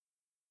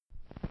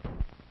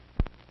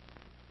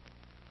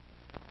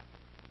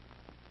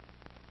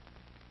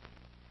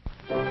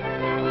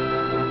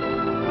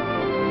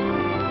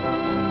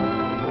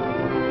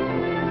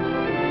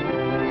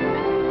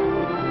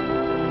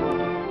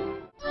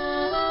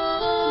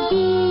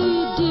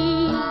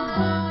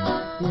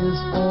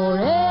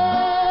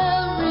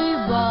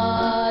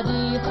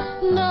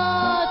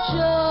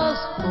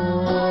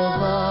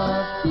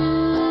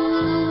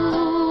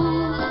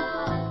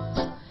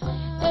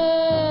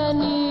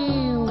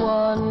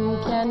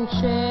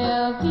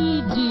share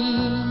VD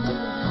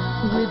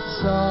with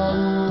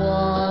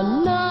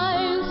someone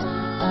nice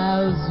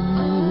as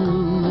you.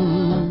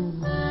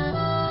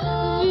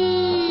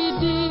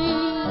 VD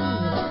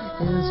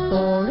is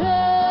for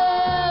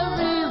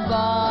everybody,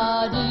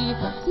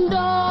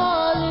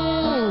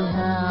 darling,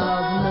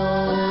 have no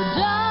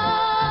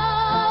doubt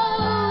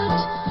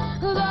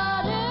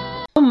that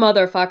it...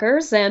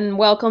 Motherfuckers, and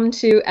welcome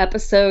to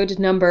episode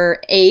number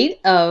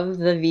 8 of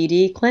the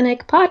VD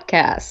Clinic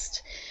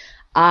podcast.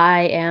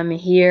 I am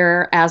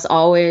here, as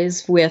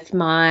always, with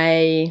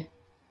my...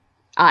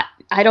 I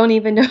don't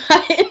even know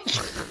how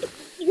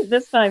to...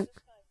 this time.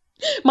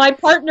 My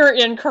partner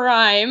in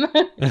crime.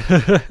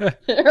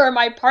 Or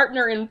my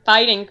partner in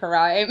fighting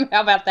crime.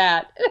 How about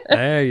that?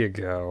 There you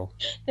go.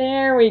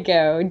 There we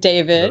go,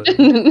 David.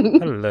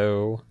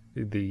 Hello.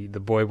 The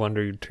boy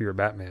wonder to your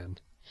Batman.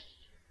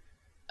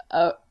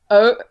 Oh,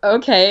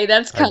 okay.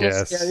 That's kind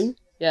of scary.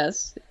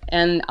 Yes.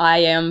 And I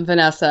am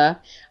Vanessa.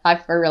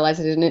 I realized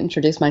I didn't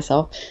introduce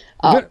myself.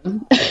 I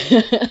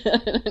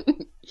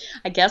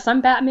guess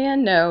I'm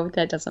Batman? No,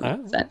 that doesn't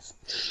make sense.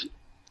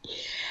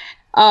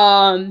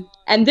 And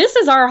this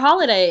is our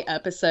holiday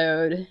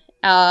episode.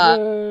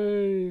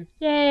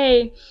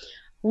 Yay.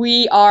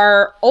 We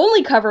are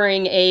only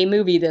covering a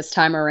movie this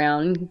time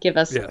around. Give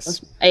us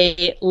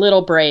a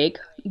little break.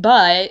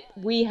 But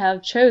we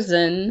have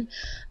chosen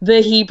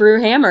The Hebrew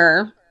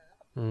Hammer.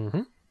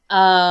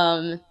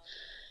 Mm-hmm.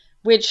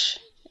 Which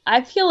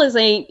I feel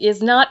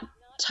is not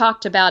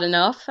talked about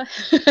enough.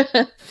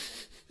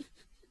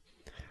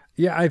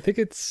 Yeah, I think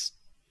it's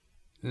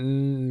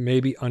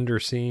maybe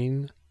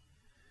underseen,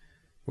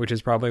 which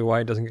is probably why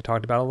it doesn't get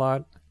talked about a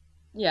lot.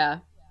 Yeah.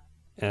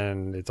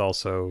 And it's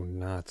also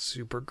not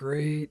super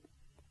great,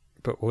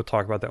 but we'll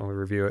talk about that when we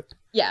review it.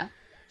 Yeah.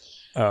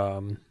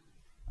 But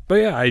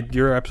yeah,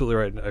 you're absolutely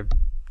right. I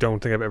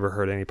don't think I've ever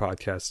heard any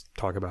podcast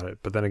talk about it.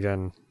 But then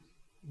again,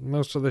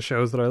 most of the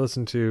shows that I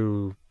listen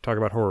to talk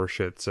about horror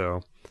shit,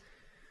 so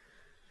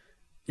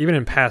even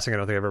in passing, I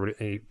don't think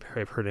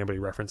I've heard anybody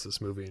reference this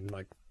movie in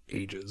like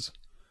ages.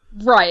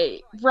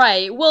 Right.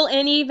 Well,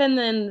 and even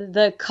in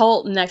the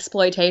cult and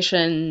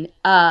exploitation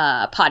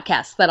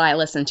podcasts that I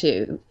listen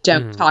to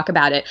don't talk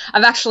about it.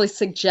 I've actually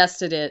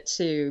suggested it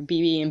to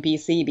BB and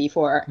BC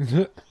before.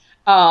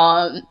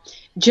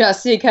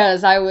 Just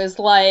because I was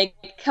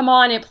like, come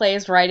on, it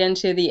plays right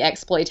into the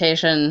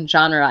exploitation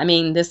genre. I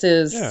mean, this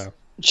is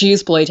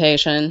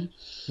Jewsploitation.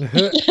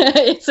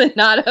 It's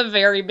not a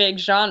very big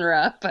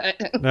genre, but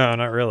no,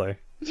 not really.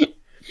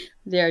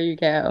 There you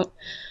go.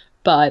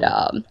 But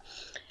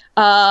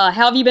how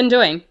have you been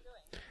doing?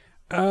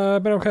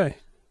 Been okay.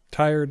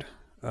 Tired.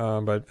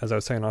 But as I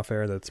was saying off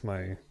air, that's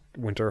my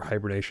winter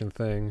hibernation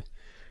thing.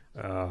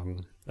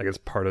 I guess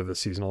part of the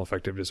seasonal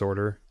affective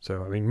disorder.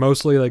 So, I mean,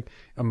 mostly like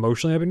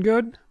emotionally I've been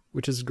good,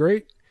 which is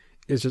great.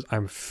 It's just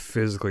I'm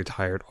physically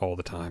tired all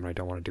the time and I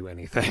don't want to do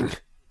anything.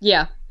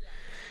 Yeah.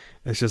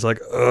 It's just like,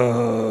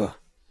 ugh.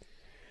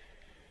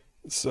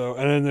 So,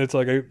 and then it's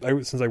like,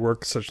 I since I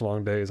work such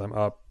long days, I'm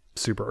up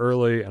super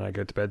early and I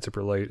get to bed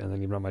super late. And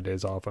then even on my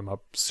days off, I'm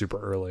up super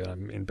early and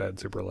I'm in bed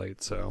super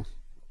late. So,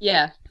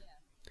 yeah.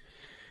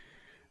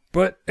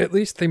 But at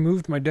least they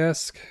moved my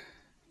desk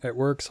at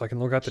work so I can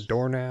look out the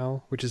door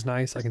now, which is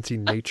nice. I can see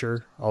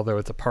nature, although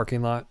it's a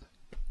parking lot.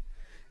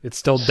 It's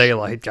still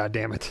daylight,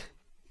 goddammit.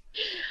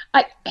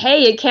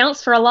 Hey, it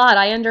counts for a lot.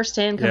 I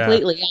understand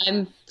completely. Yeah.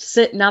 I'm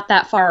sitting not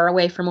that far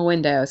away from a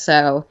window,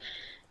 so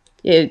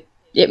it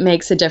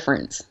makes a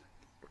difference.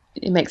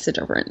 It makes a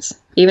difference,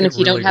 even if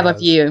you really don't have a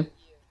view.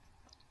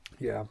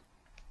 Yeah.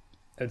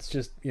 It's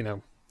just,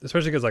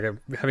 especially because like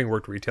having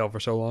worked retail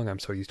for so long, I'm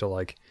so used to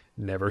like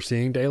never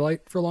seeing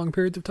daylight for long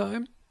periods of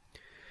time.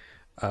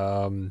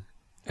 And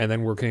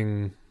then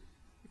working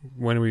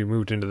when we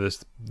moved into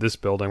this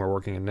building we're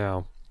working in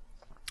now,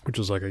 which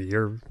was like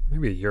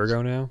maybe a year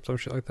ago now, some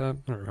shit like that.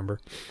 I don't remember.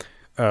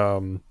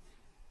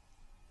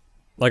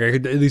 Like I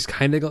could at least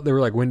kind of, there were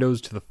like windows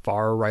to the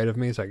far right of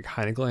me, so I could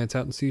kind of glance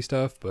out and see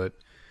stuff. But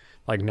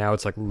like now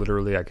it's like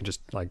literally I can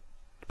just like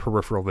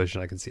peripheral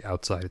vision. I can see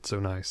outside. It's so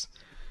nice.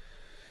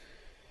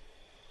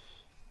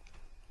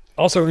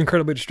 Also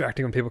incredibly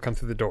distracting when people come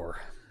through the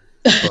door.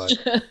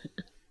 But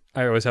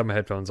I always have my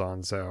headphones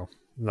on, so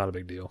not a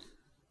big deal.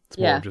 It's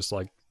more just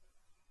like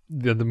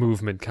the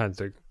movement kind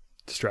of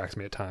distracts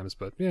me at times,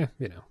 but yeah,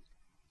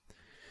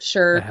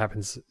 Sure. That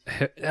happens.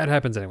 That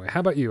happens anyway.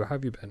 How about you? How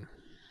have you been?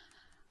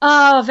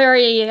 Oh,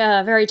 very,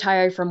 very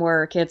tired from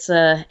work. It's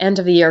a end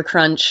of the year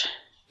crunch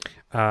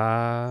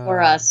for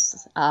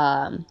us,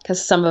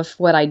 because some of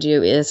what I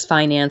do is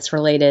finance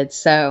related.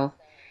 So,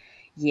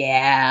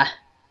 yeah,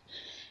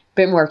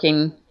 been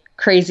working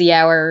crazy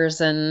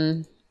hours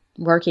and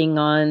working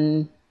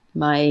on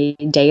my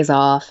days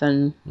off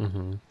and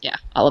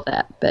all of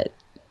that. But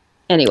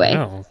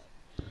anyway,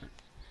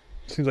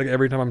 seems like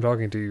every time I'm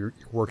talking to you, you're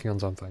working on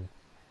something.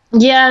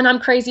 Yeah, and I'm a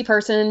crazy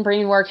person,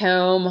 bringing work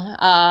home.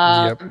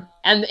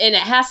 And it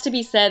has to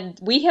be said,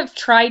 we have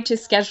tried to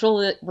schedule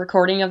the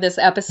recording of this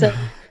episode.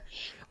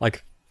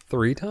 Like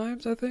 3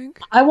 times, I think?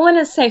 I want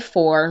to say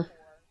 4.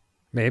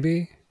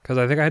 Maybe? Because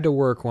I think I had to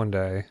work one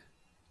day,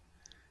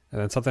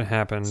 and then something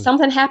happened.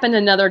 Something happened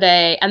another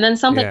day, and then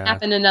something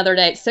happened another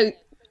day.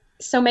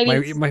 So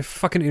maybe my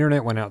fucking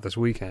internet went out this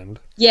weekend.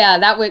 Yeah,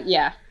 that would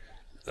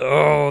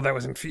Oh, that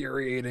was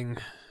infuriating.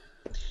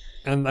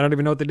 And I don't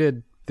even know what they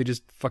did. They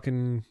just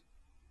fucking...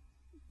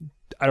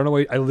 I don't know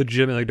what... I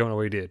legitimately don't know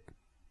what he did.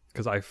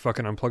 Because I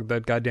fucking unplugged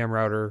that goddamn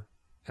router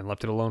and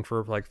left it alone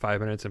for like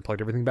 5 minutes and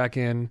plugged everything back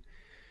in.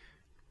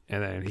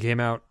 And then he came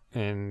out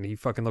and he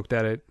fucking looked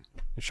at it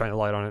and shined a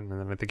light on it. And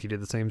then I think he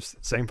did the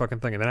same fucking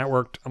thing. And then that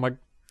worked. I'm like,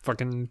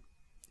 fucking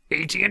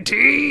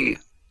AT&T!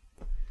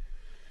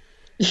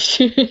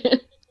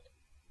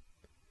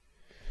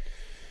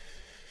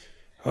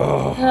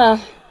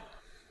 Oh.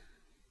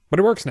 But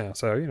it works now,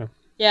 so, you know.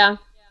 Yeah.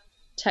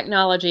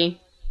 Technology.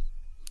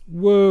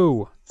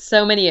 Whoa.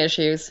 So many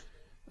issues.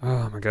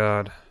 Oh, my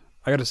God.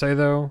 I gotta say,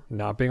 though,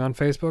 not being on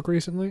Facebook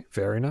recently,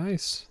 very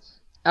nice.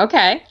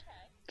 Okay.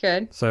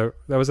 Good. So,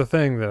 that was a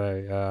thing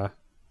that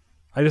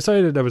I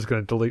decided I was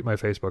going to delete my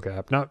Facebook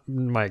app. Not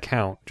my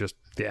account, just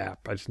the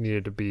app. I just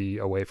needed to be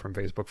away from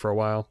Facebook for a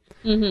while.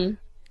 Mm-hmm.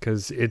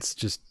 Because it's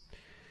just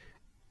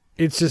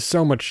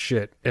so much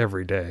shit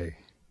every day.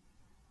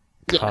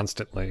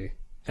 Constantly.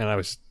 And it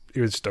was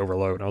just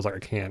overload. And I was like, I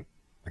can't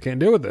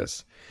deal with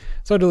this.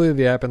 So I deleted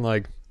the app, and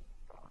like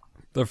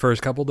the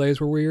first couple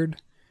days were weird.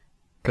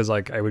 Because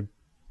like I would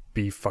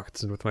be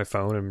fucking with my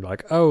phone and be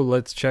like, oh,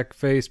 let's check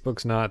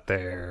Facebook's not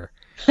there.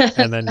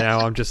 And then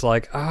now I'm just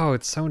like, oh,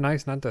 it's so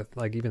nice not to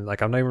like even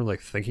like I'm not even like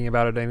thinking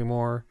about it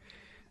anymore.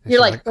 And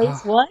you're like, wait,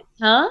 what?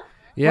 Huh?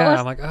 Yeah,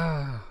 I'm like,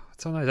 oh,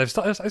 it's so nice.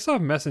 I still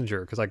have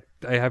Messenger because like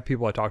I have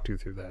people I talk to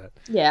through that.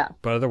 Yeah.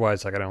 But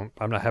otherwise, like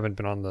haven't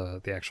been on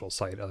the actual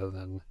site other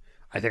than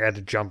I think I had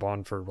to jump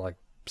on for like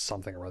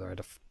something or other. I had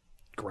to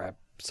grab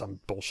some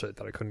bullshit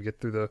that I couldn't get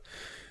through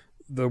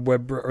the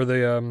web or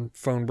the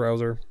phone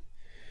browser.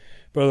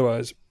 But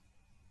otherwise,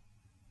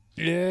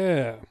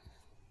 yeah.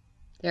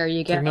 There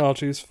you go.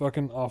 Technology is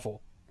fucking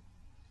awful.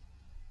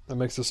 That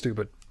makes us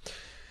stupid.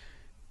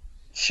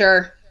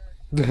 Sure.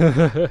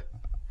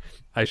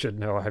 I should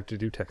know. I have to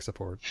do tech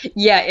support.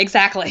 Yeah,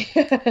 exactly.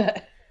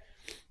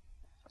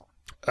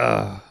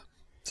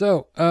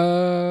 So,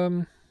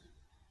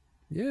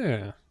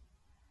 yeah.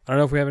 I don't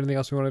know if we have anything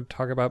else we want to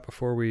talk about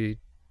before we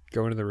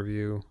go into the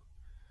review.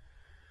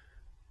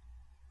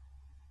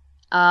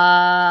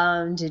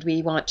 Did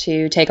we want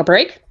to take a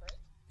break?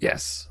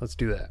 Yes, let's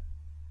do that.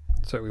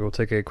 So we will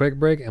take a quick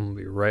break and we'll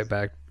be right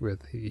back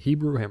with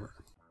Hebrew Hammer.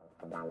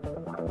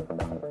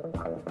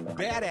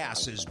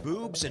 Badasses,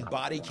 Boobs, and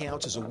Body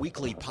Counts is a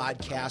weekly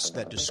podcast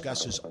that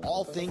discusses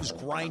all things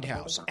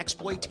grindhouse,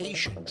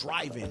 exploitation,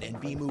 drive-in, and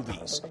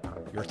B-movies.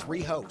 Your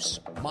three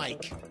hosts,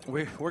 Mike.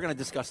 We're going to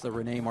discuss the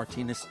Rene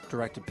Martinez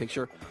directed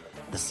picture,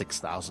 The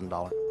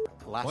 $6,000.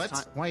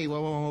 What? Wait,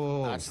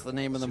 whoa. That's the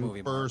name of the movie.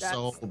 Super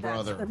Soul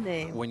Brother. That's the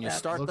name. When you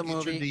start the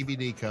movie, at your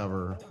DVD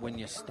cover. When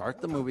you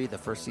start the movie, the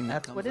first thing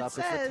that comes up is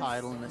the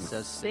title, and it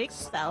says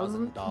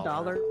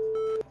 $6,000.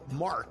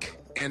 Mark.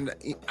 And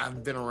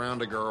I've been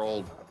around a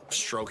girl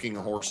stroking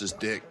a horse's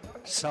dick.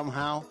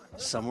 Somehow,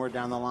 somewhere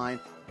down the line,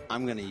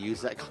 I'm going to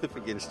use that clip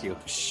against you.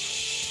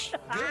 Shh.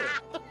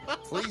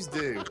 Please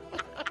do.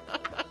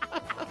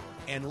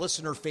 And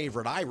listener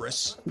favorite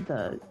Iris.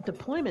 The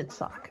deployment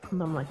sock.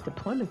 And I'm like,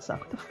 deployment sock?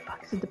 What the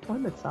fuck is a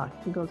deployment sock?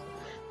 He goes,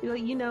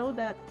 you know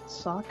that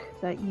sock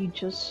that you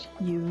just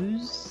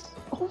use?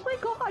 Oh my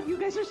god, you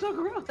guys are so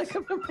gross.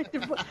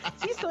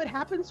 See, so it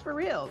happens for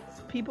real.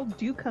 People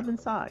do come in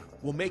socks.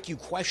 We'll make you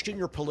question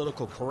your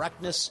political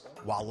correctness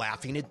while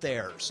laughing at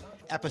theirs.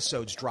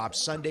 Episodes drop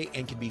Sunday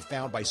and can be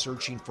found by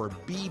searching for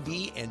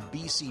BB and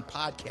BC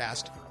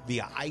Podcast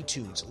via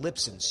iTunes,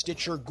 Libsyn,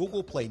 Stitcher,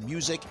 Google Play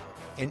Music,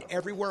 and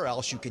everywhere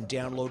else you can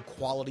download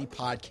quality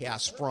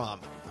podcasts from.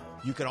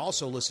 You can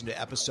also listen to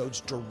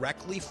episodes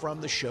directly from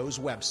the show's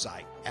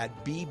website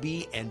at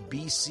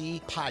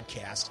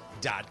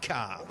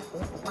bbandbcpodcast.com.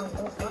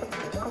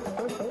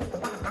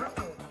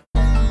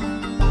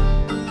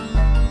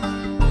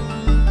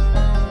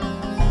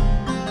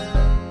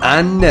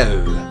 And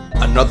now,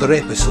 another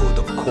episode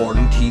of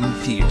Quarantine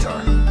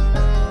Theatre.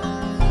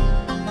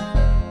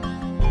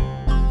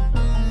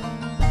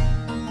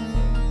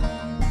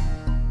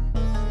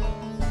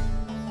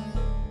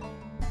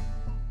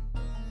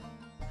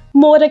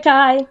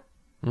 Mordecai,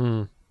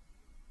 do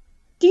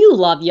you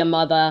love your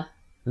mother?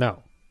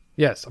 No.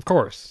 Yes, of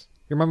course.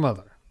 You're my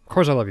mother. Of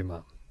course I love you,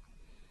 Mom.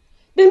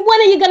 Then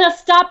when are you gonna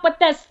stop with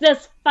this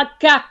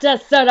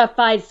fakakta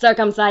certified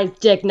circumcised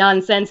dick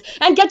nonsense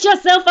and get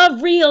yourself a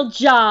real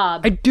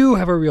job? I do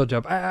have a real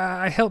job.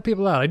 I help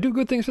people out. I do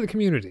good things for the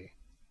community.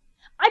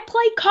 I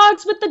play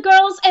cards with the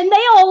girls and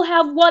they all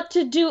have what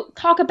to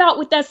talk about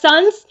with their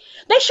sons.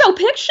 They show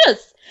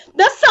pictures.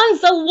 Their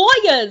sons are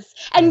lawyers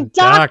and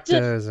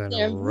doctors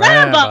and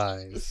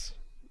rabbis.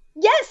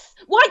 Yes.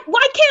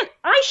 Why can't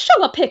I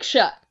show a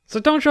picture? So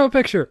don't show a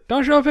picture.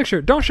 Don't show a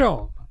picture. Don't show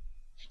them.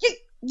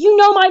 You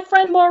know my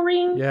friend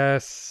Maureen?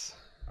 Yes.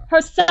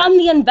 Her son,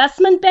 the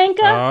investment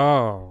banker?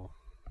 Oh.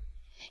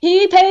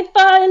 He paid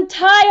for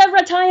entire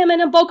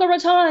retirement in Boca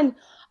Raton.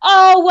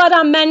 Oh, what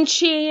a mensch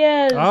she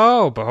is!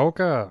 Oh,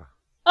 Boca.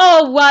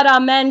 Oh, what a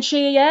mensch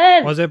she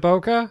is! Was it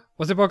Boca?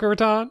 Was it Boca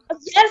Raton?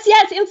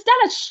 Yes. Instead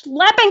of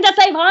schlepping to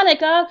save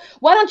Hanukkah,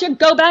 why don't you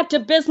go back to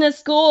business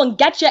school and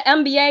get your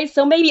MBA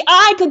so maybe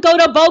I could go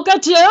to Boca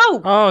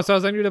too? Oh, so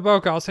I'll send you to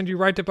Boca. I'll send you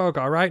right to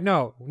Boca, all right?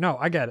 No,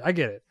 I get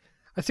it.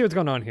 I see what's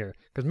going on here.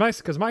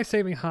 Because my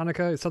saving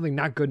Hanukkah is something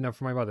not good enough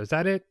for my mother. Is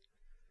that it?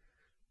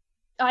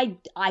 I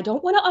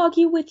don't want to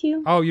argue with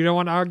you. Oh, you don't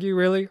want to argue,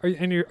 really?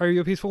 Are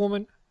you a peaceful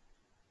woman?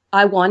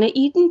 I want to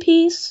eat in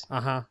peace.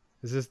 Uh-huh.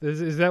 Is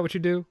that what you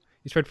do?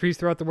 You spread peace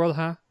throughout the world,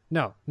 huh?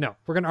 No.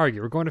 We're going to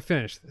argue. We're going to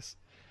finish this.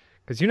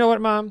 Because you know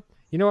what, Mom?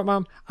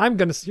 I'm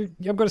going to save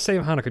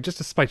Hanukkah just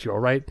to spite you, all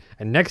right?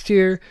 And next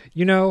year,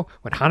 when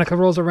Hanukkah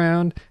rolls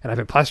around, and I've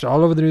been plastered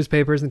all over the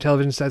newspapers and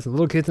television sets, and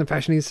little kids and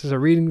fashionistas are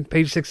reading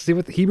page 6 to see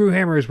what the Hebrew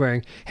Hammer is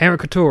wearing. Hammer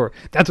Couture.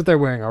 That's what they're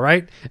wearing, all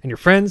right? And your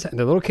friends and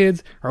the little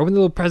kids are opening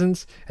the little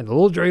presents and the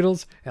little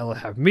dreidels, and they'll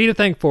have me to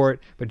thank for it.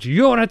 But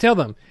you won't have to tell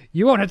them.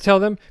 You won't have to tell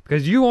them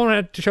because you won't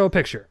have to show a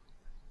picture.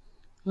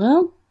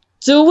 Well,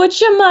 do what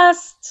you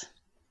must.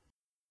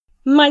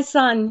 My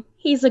son,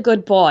 he's a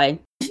good boy.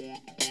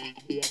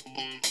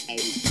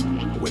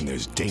 When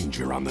there's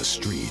danger on the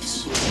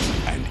streets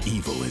and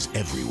evil is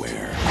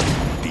everywhere,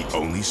 the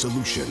only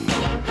solution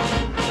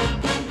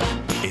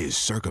is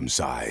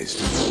circumcised.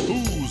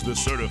 Who's the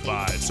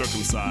certified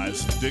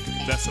circumcised dick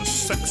that's a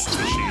sex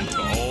machine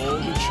to all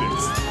the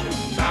chicks?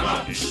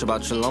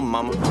 Shabbat shalom,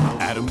 mama.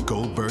 Adam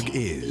Goldberg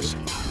is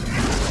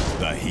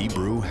the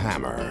Hebrew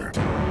Hammer.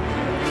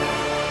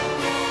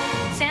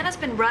 Santa's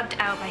been rubbed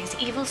out by his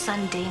evil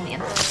son,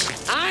 Damien.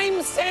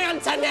 I'm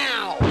Santa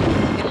now!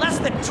 In less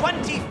than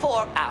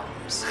 24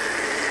 hours,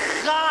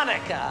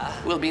 Hanukkah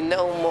will be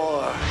no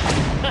more.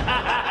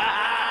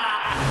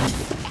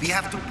 We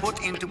have to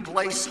put into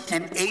place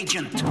an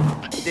agent.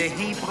 The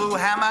Hebrew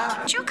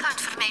Hammer. Jew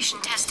confirmation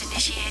test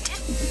initiated.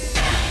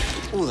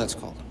 Ooh, that's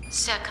cold.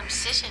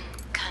 Circumcision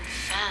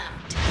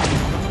confirmed.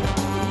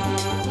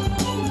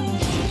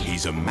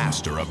 He's a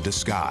master of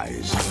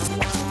disguise.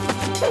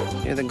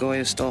 You're the guy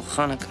who stole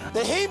Hanukkah.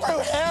 The Hebrew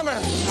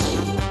Hammer.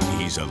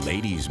 He's a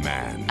ladies'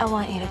 man. I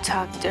want you to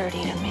talk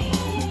dirty to me.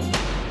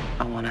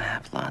 I want to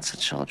have lots of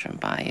children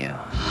by you.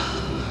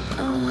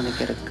 I want to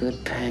get a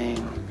good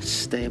paying,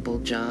 stable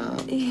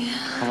job. Yeah.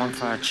 I want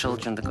for our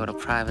children to go to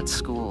private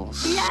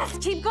schools. Yes,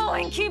 keep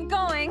going, keep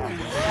going.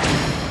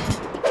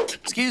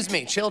 Excuse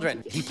me,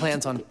 children. He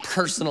plans on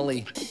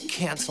personally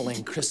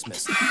canceling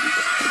Christmas.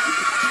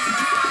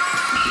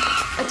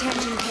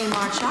 Attention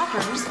Kmart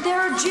shoppers, there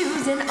are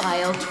Jews in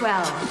aisle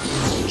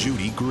 12.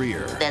 Judy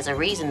Greer. There's a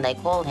reason they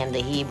call him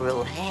the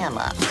Hebrew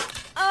Hammer.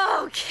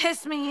 Oh,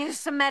 kiss me, you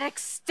Semitic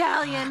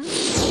stallion.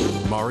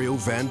 Mario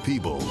Van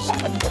Peebles.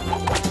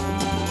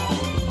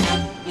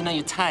 You know,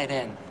 you tie it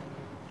in.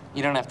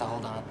 You don't have to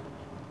hold on.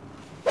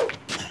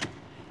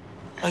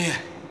 Oh, yeah.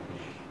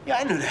 Yeah,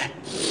 I knew that.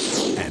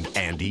 And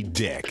Andy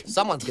Dick.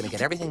 Someone's gonna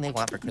get everything they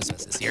want for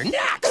Christmas this year.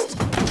 Next!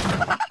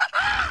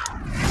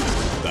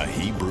 The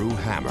Hebrew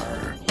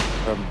Hammer.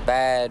 For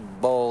bad,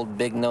 bold,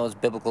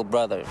 big-nosed biblical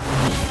brothers.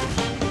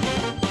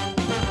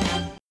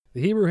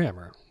 The Hebrew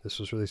Hammer. This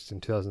was released in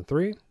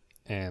 2003,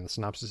 and the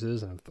synopsis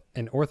is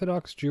an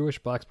Orthodox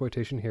Jewish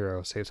blaxploitation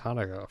hero saves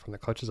Hanukkah from the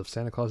clutches of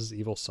Santa Claus's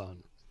evil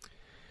son.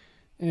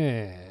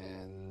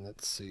 And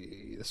let's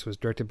see. This was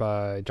directed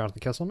by Jonathan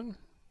Kesselman.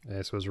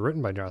 This was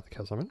written by Jonathan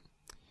Kesselman.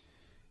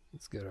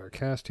 Let's get our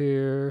cast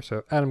here.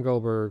 So Adam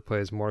Goldberg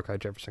plays Mordecai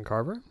Jefferson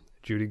Carver.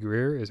 Judy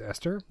Greer is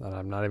Esther. And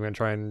I'm not even going to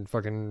try and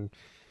fucking...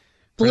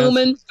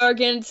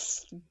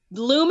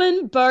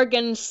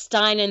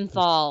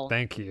 Blumenbergensteinenthal.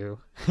 Thank you.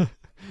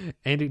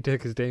 Andy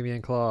Dick is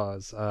Damian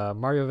Claus.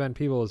 Mario Van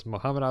Peebles is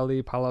Muhammad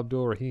Ali Paul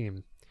Abdul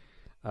Rahim.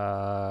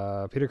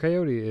 Peter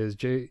Coyote is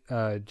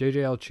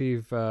JJL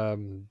Chief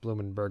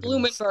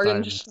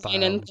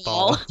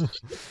Blumenbergensteinenthal.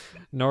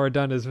 Nora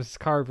Dunn is Mrs.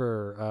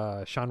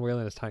 Carver. Sean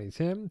Whalen is Tiny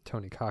Tim.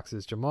 Tony Cox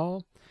is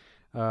Jamal.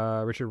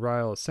 Richard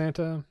Ryle is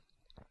Santa.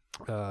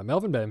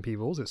 Melvin Van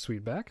Peebles is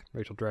Sweetback.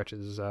 Rachel Dretch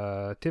is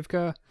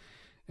Tivka.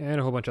 And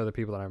a whole bunch of other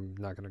people that I'm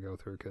not going to go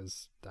through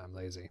because I'm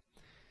lazy.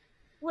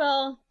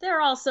 Well,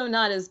 they're also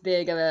not as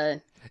big of a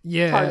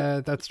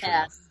that's true.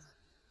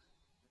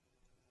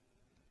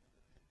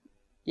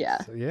 Yeah.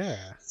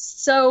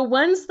 So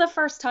when's the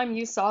first time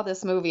you saw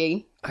this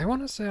movie? I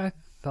want to say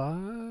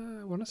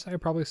I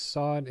probably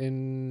saw it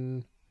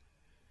in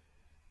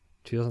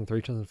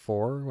 2003,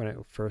 2004 when it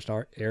first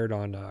aired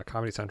on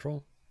Comedy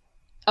Central.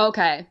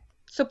 Okay.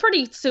 So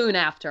pretty soon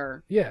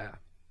after. Yeah.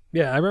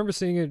 Yeah, I remember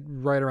seeing it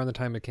right around the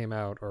time it came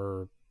out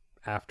or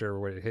after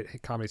when it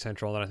hit Comedy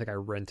Central, and I think I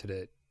rented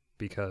it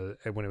because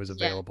when it was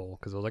available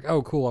because I was like,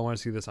 oh, cool, I want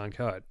to see this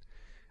uncut,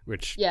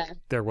 which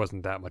there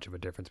wasn't that much of a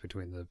difference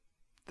between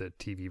the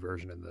TV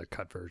version and the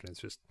cut version. It's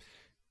just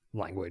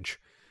language.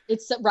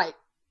 It's right,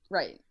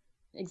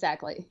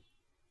 exactly.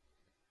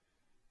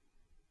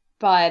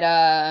 But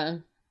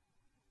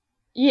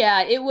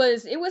it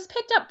was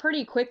picked up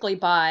pretty quickly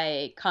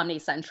by Comedy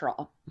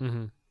Central.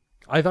 Mm-hmm.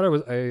 I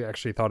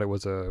actually thought it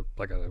was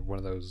one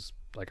of those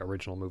like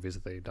original movies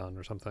that they'd done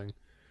or something.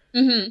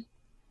 Mm-hmm.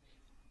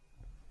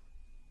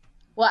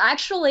 Well,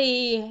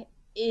 actually,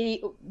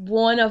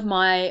 one of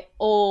my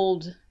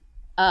old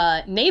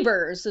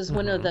neighbors is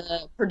one of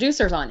the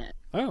producers on it.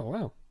 Oh,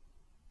 wow.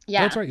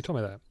 Yeah. That's right. You told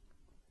me that.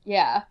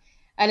 Yeah.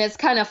 And it's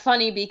kind of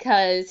funny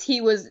because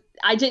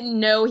I didn't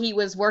know he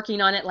was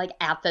working on it like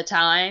at the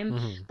time,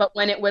 but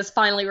when it was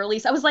finally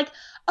released, I was like,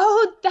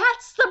 oh,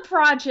 that's the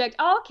project.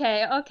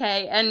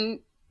 Okay. And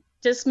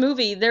this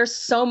movie,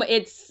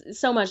 it's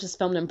so much is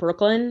filmed in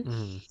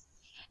Brooklyn.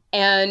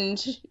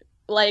 And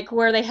like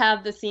where they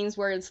have the scenes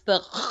where it's the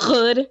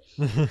hood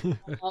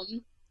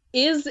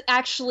is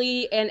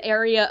actually an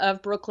area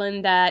of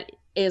Brooklyn that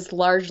is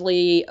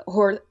largely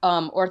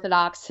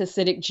Orthodox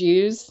Hasidic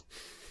Jews.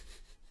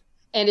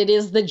 And it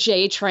is the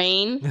J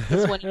train.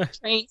 It's one of the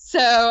trains.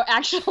 So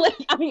actually,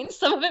 I mean,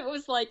 some of it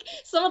was like,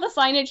 some of the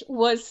signage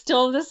was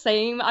still the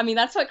same. I mean,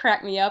 that's what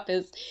cracked me up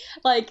is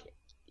like,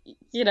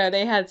 you know,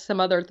 they had some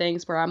other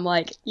things where I'm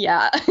like,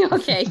 yeah,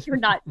 okay,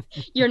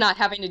 you're not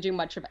having to do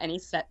much of any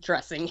set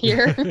dressing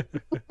here.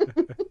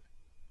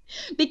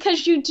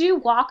 Because you do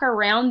walk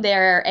around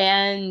there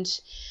and,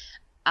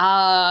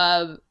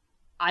 I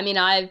mean,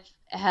 I've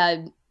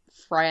had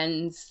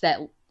friends that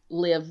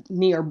live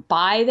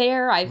nearby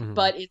there.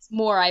 But it's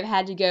more I've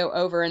had to go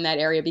over in that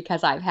area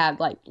because I've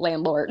had like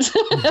landlords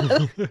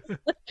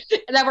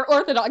that were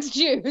Orthodox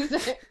Jews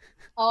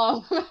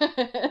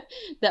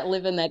that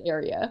live in that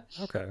area.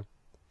 Okay.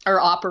 Or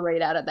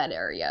operate out of that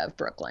area of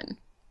Brooklyn.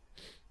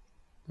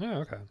 Oh,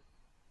 okay.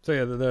 So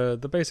yeah,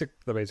 the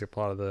basic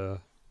plot of the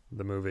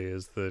movie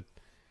is that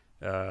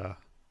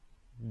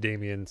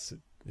Damien's,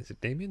 is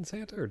it Damien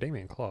Santa or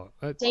Damien Claus?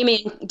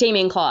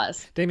 Damien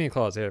Claus. Damien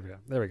Claus. There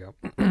we go.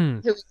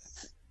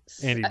 Who's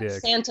Andy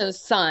Dick, Santa's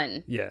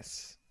son.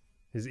 Yes,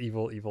 his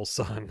evil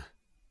son,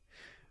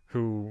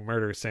 who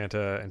murders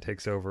Santa and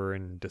takes over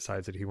and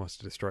decides that he wants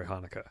to destroy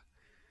Hanukkah.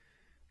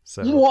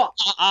 So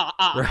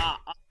right,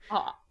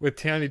 with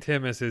Tiny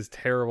Tim as his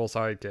terrible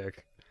sidekick.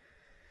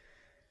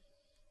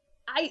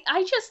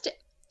 I just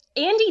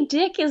Andy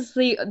Dick is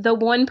the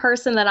one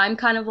person that I'm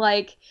kind of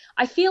like,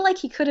 I feel like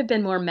he could have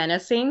been more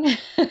menacing.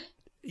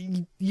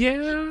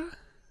 Yeah.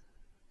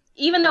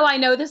 Even though I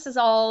know this is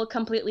all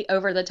completely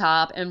over the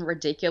top and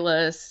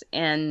ridiculous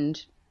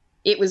and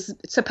it was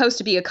supposed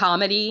to be a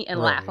comedy and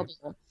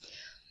laughable.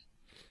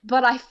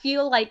 But I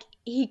feel like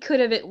he could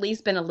have at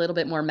least been a little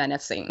bit more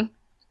menacing.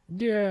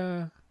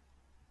 Yeah.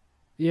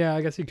 Yeah,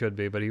 I guess he could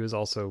be, but he was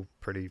also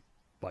pretty,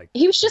 like...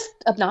 He was just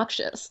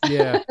obnoxious.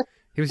 Yeah.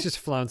 He was just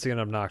flouncy and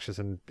obnoxious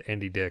and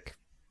Andy Dick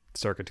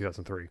circa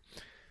 2003.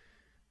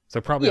 So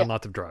probably on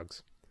lots of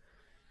drugs.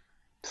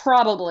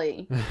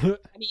 Probably. I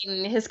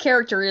mean, his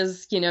character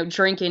is,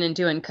 drinking and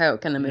doing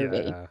coke in the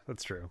movie. Yeah,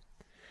 that's true.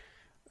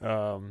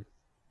 So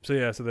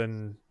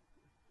then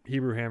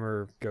Hebrew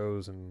Hammer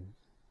goes and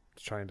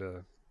is trying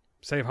to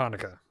save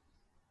Hanukkah.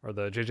 Or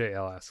the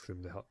JJL asks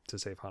him to help to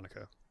save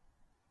Hanukkah.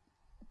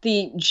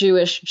 The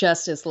Jewish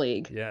Justice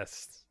League.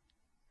 Yes.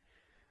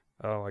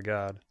 Oh my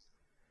God.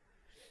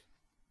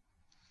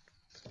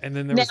 And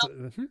then there was...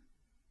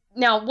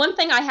 Now, one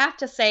thing I have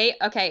to say,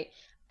 okay,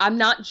 I'm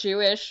not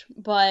Jewish,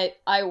 but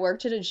I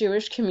worked at a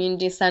Jewish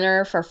community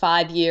center for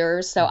 5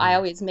 years, so I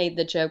always made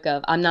the joke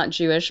of, I'm not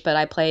Jewish, but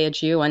I play a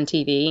Jew on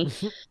TV.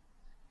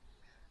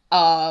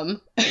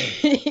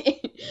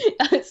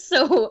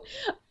 So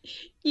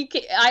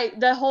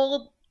the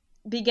whole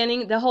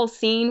beginning, the whole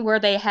scene where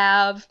they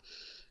have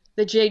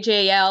the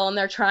JJL and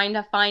they're trying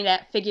to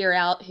figure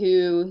out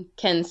who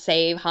can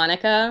save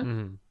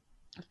Hanukkah,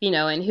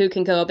 and who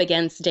can go up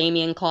against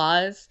Damien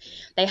Claus.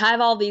 They have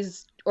all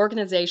these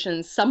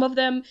organizations, some of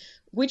them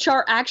which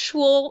are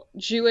actual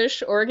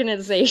Jewish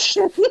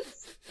organizations.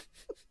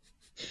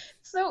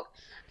 So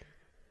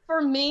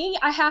for me,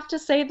 I have to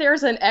say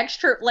there's an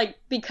extra,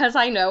 because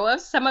I know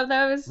of some of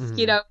those,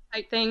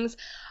 type things,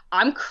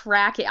 I'm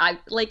cracking.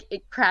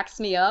 It cracks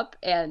me up.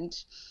 And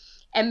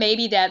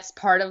maybe that's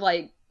part of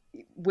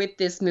with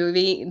this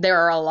movie, there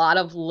are a lot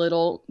of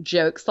little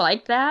jokes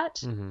like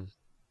that,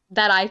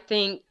 that I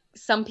think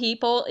some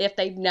people, if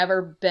they've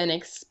never been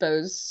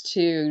exposed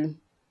to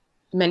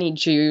many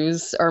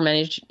Jews or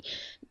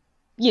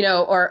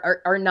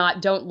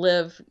don't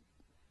live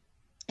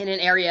in an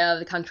area of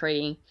the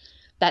country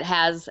that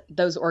has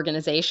those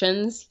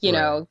organizations,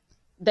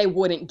 they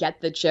wouldn't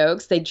get the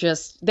jokes.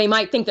 They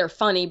might think they're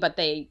funny, but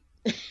they,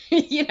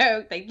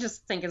 they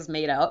just think it's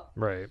made up.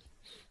 Right.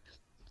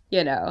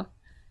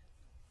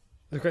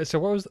 Okay, so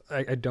what was...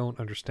 I don't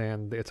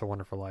understand the It's a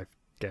Wonderful Life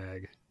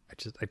gag.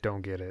 I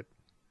don't get it.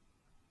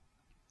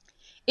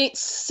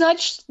 It's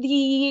such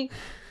the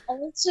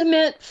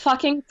ultimate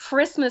fucking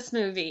Christmas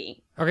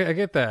movie. Okay, I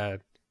get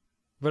that.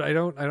 But I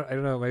don't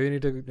know. Maybe I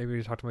need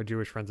to talk to my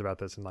Jewish friends about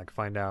this and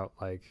find out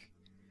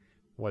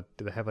what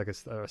do they have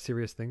a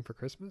serious thing for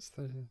Christmas?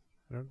 I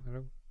don't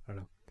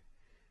know.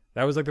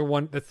 That was the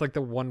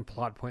one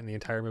plot point in the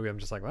entire movie. I'm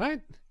just like, what?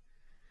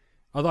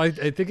 Although I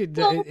think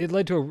it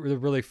led to a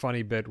really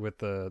funny bit with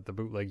the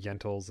bootleg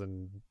Yentls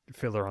and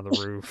Fiddler on the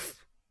Roof.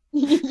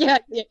 Yeah,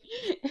 yeah.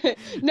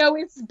 No,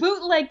 it's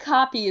bootleg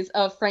copies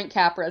of Frank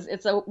Capra's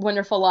It's a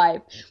Wonderful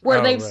Life,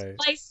 where they've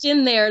spliced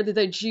in there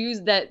the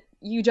Jews that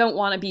you don't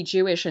want to be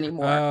Jewish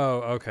anymore.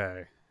 Oh,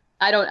 okay.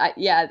 I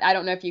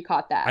don't know if you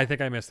caught that. I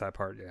think I missed that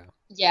part, yeah.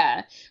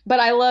 Yeah, but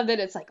I love that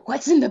it's like,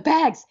 what's in the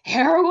bags?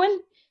 Heroin?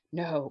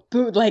 No,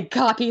 bootleg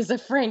copies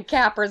of Frank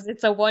Capra's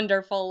It's a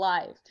Wonderful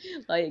Life.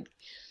 Like,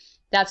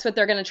 that's what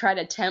they're going to try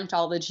to tempt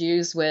all the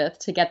Jews with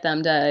to get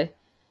them to,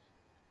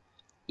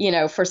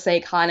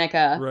 forsake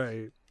Hanukkah.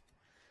 Right.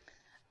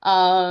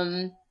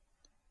 And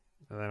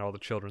then all the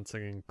children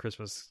singing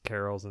Christmas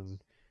carols, and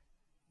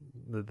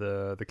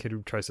the kid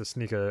who tries to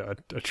sneak a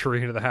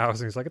tree into the house,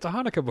 and he's like, it's a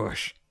Hanukkah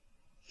bush.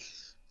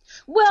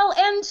 Well,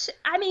 and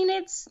I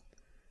mean,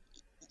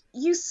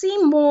 you see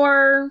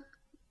more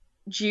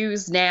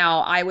Jews now,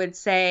 I would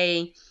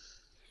say,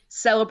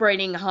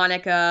 celebrating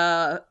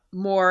Hanukkah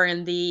more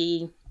in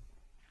the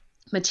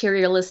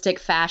materialistic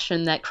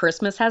fashion that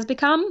Christmas has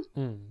become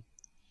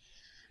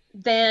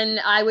than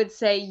I would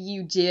say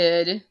you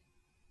did,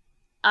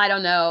 I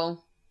don't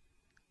know,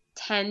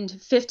 10 to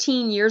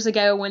 15 years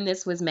ago when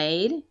this was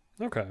made.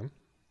 Okay.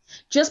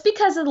 Just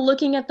because of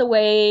looking at the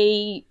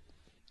way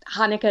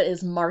Hanukkah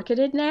is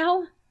marketed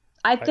now,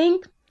 I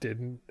think.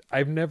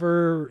 I've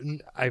never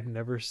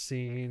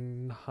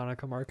seen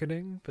Hanukkah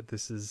marketing, but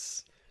this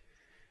is.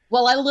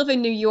 Well, I live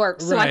in New York,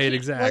 so right,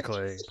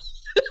 exactly.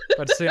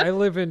 But see, I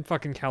live in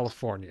fucking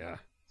California.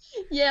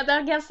 Yeah,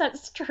 I guess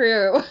that's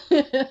true.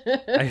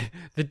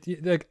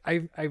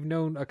 I've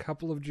known a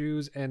couple of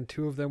Jews, and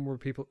two of them were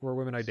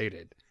women I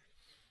dated.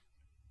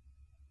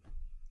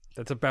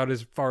 That's about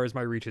as far as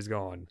my reach has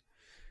gone.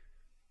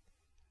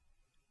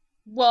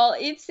 Well,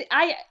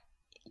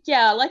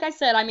 like I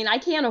said, I mean, I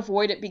can't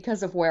avoid it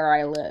because of where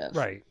I live.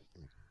 Right.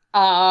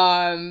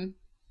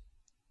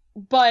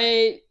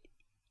 But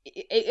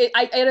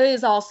it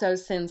is also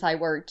since I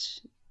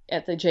worked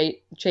at the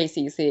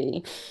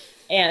JCC,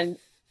 and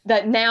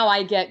that now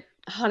I get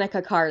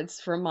Hanukkah cards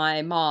from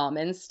my mom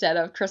instead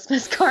of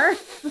Christmas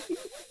cards.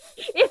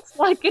 It's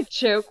like a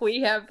joke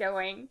we have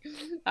going.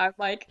 I'm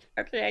like,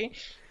 okay,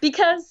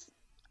 because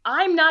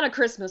I'm not a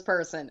Christmas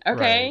person,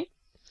 okay? Right.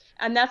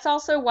 And that's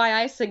also why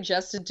I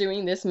suggested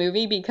doing this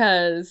movie,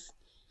 because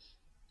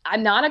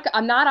I'm not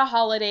a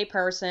holiday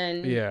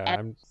person.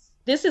 Yeah.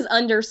 This is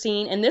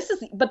underseen, and this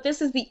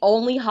is the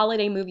only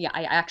holiday movie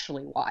I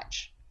actually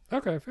watch.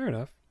 Okay, fair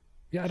enough.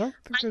 Yeah, I don't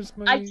think there's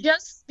many... I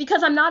just,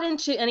 because I'm not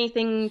into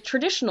anything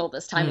traditional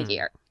this time of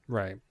year.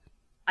 Right.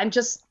 I'm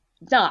just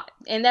not.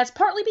 And that's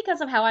partly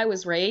because of how I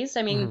was raised.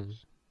 I mean,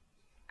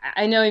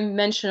 I know I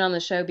mentioned on the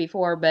show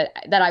before, but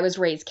that I was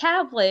raised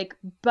Catholic,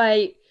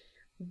 but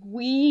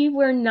we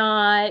were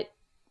not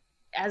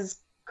as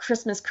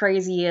Christmas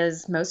crazy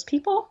as most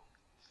people.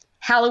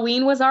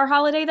 Halloween was our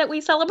holiday that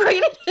we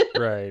celebrated.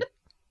 Right.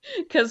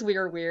 Because we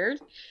were weird.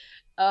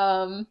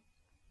 So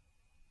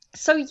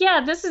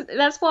yeah,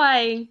 that's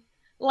why,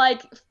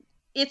 like,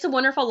 It's a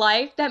Wonderful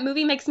Life, that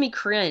movie makes me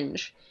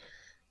cringe.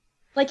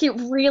 Like, it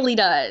really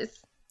does.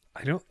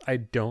 I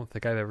don't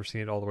think I've ever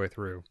seen it all the way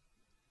through.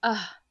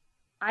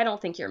 I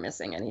don't think you're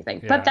missing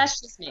anything, Yeah. but that's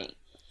just me.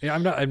 Yeah,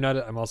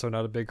 I'm also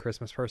not a big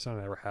Christmas person.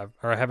 I never have,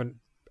 or I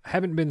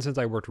haven't been since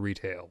I worked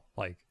retail.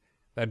 Like,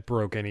 that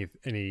broke any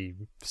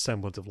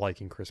semblance of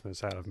liking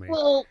Christmas out of me.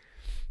 Well,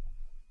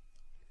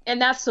 and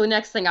that's the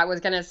next thing I was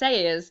going to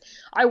say is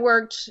I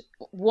worked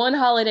one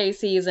holiday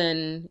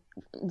season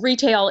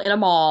retail in a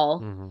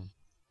mall,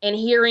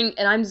 and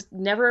I'm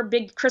never a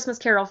big Christmas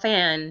Carol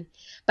fan,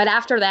 but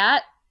after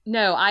that,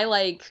 no, I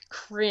like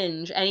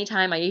cringe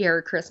anytime I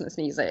hear Christmas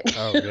music.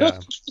 Oh, yeah.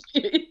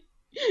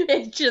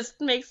 It just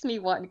makes me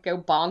want to go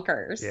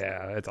bonkers.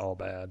 Yeah, it's all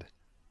bad.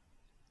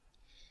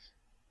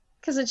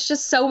 Because it's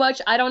just so much,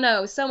 I don't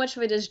know, so much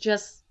of it is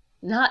just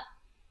not,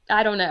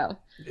 I don't know.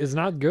 It's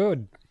not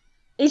good.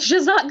 It's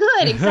just not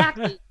good,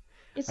 exactly.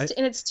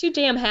 And it's too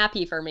damn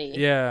happy for me.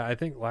 Yeah, I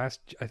think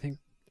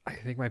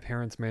my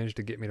parents managed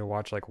to get me to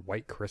watch like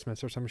White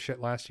Christmas or some shit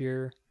last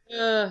year.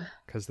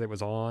 Because it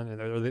was on,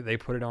 and they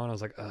put it on. I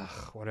was like,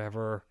 ugh,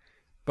 whatever.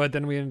 But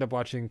then we ended up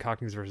watching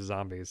Cockneys vs.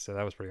 Zombies, so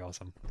that was pretty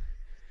awesome.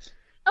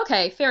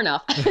 Okay, fair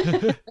enough.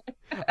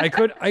 I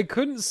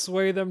couldn't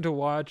sway them to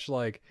watch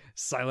like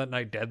Silent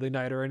Night, Deadly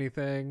Night or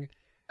anything.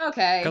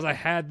 Okay. Because I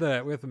had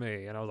that with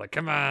me, and I was like,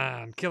 come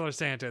on, Killer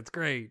Santa, it's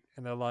great.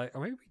 And they're like, oh,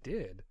 maybe we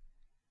did.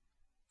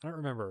 I don't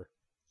remember.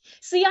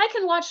 See, I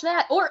can watch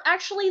that. Or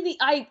actually,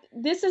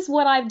 this is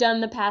what I've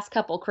done the past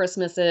couple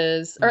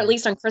Christmases, or at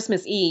least on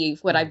Christmas Eve,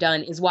 what I've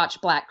done is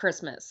watch Black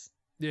Christmas.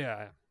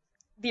 Yeah.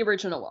 The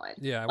original one.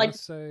 Yeah, I want to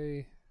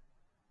say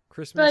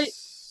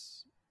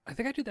Christmas. I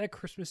think I did that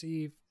Christmas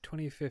Eve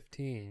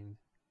 2015.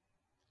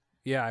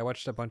 Yeah, I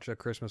watched a bunch of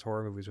Christmas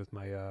horror movies with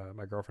my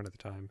my girlfriend at the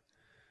time.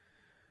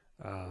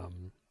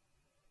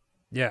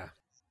 Yeah.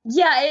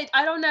 Yeah,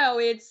 I don't know.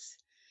 It's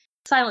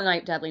Silent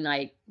Night, Deadly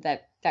Night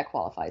that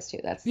qualifies too.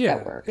 That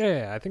works.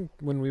 Yeah. I think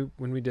when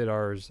we did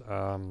ours,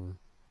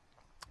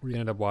 we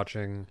ended up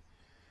watching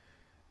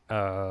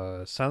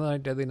Silent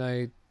Night, Deadly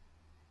Night,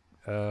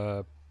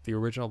 the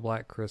original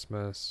Black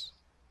Christmas,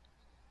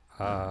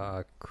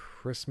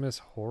 Christmas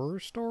Horror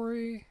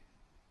Story.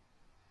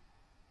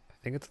 I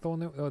think it's the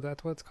one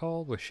that's what it's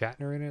called, with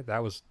Shatner in it.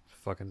 That was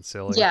fucking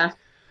silly. Yeah.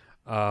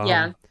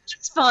 Yeah.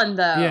 It's fun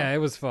though. Yeah, it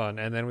was fun.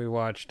 And then we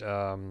watched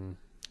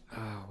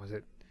was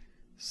it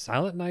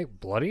Silent Night,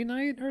 Bloody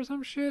Night or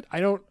some shit?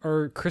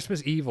 Or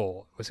Christmas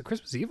Evil. Was it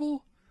Christmas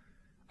Evil?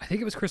 I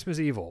think it was Christmas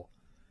Evil.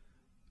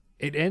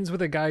 It ends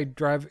with a guy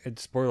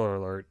spoiler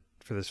alert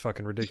for this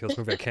fucking ridiculous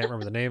movie I can't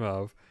remember the name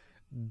of.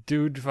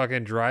 Dude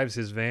fucking drives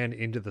his van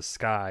into the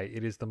sky.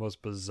 It is the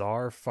most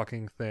bizarre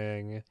fucking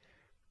thing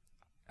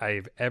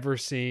I've ever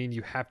seen.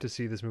 You have to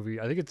see this movie.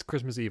 I think it's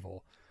Christmas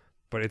Evil,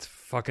 but it's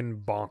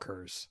fucking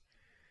bonkers.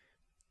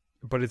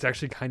 But it's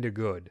actually kind of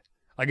good.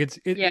 Like it's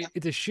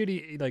a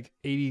shitty like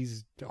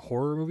 80s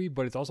horror movie,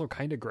 but it's also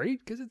kind of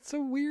great because it's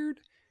so weird.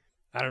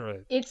 I don't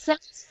know. It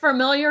sounds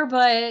familiar,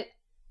 but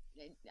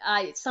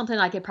it's something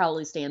I could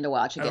probably stand to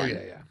watch again. Oh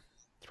yeah.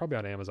 It's probably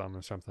on Amazon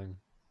or something.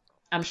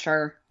 I'm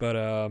sure.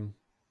 But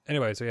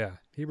anyway, so yeah,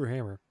 Hebrew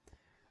Hammer.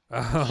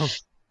 No,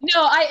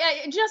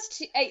 I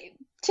just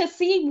to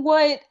see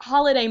what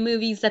holiday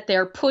movies that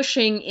they're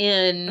pushing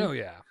in. Oh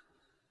yeah.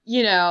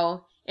 You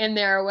know, in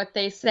there, what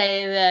they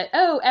say that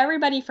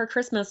everybody for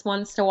Christmas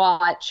wants to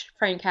watch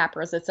Frank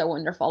Capra's "It's a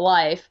Wonderful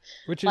Life,"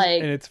 which is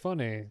and it's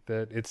funny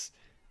that it's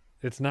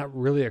not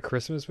really a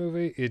Christmas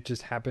movie. It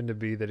just happened to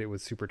be that it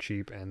was super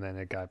cheap, and then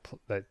it got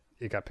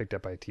picked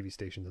up by TV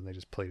stations, and they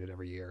just played it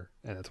every year,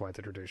 and that's why it's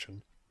a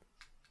tradition.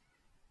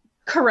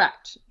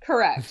 Correct.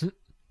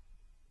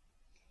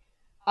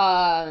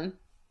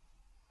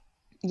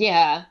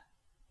 Yeah,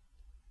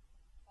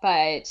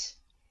 but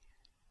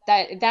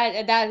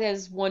that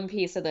is one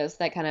piece of this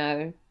that kind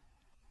of,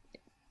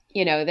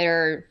 you know,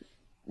 they're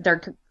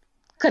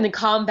going to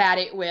combat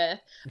it with,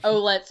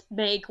 let's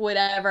make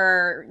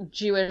whatever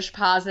Jewish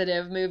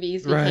positive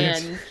movies we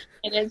can,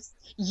 and it's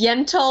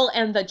Yentl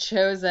and The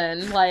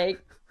Chosen,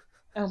 like,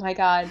 oh my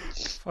god,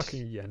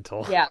 fucking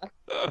Yentl. Yeah.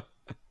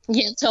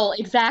 Yentl,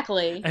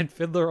 exactly. And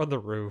Fiddler on the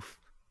Roof.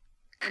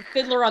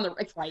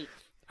 It's right.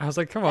 I was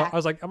like, come on.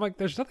 I'm like,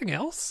 there's nothing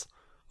else? I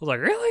was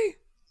like, really?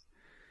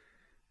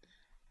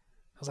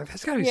 I was like,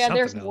 there's gotta be something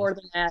there's else. more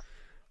than that.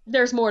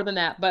 There's more than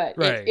that, but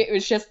it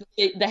was just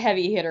the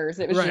heavy hitters.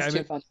 It was just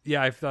too fun.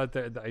 Yeah, I thought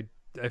that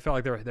I felt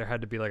like there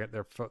had to be like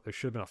there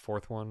should have been a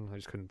fourth one. I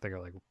just couldn't think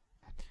of, like,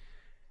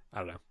 I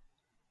don't know.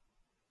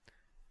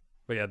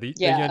 But yeah,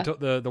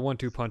 the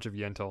 1-2 punch of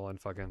Yentl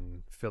and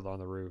fucking Fiddler on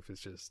the Roof is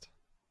just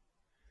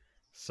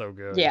so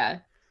good. Yeah.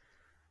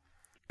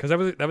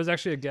 Because that was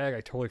actually a gag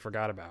I totally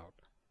forgot about.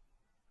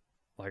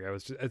 Like I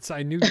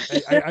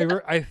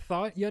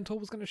thought Yentl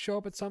was going to show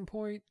up at some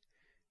point,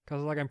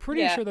 because like I'm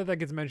pretty sure that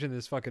gets mentioned in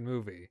this fucking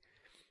movie.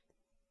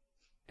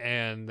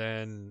 And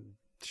then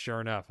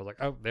sure enough, I was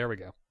like, oh, there we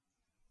go.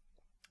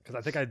 Because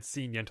I think I'd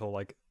seen Yentl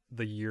like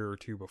the year or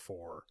two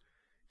before,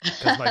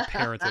 because my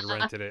parents had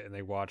rented it and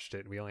they watched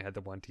it, and we only had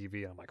the one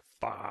TV, and I'm like,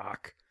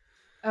 fuck.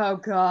 Oh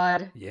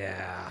god.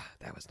 Yeah,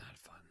 that was not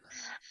fun.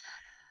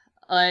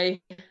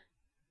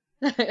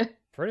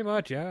 Pretty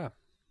much, yeah.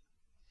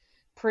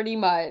 Pretty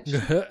much.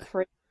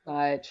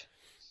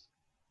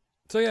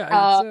 So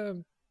yeah,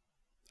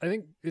 I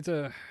think it's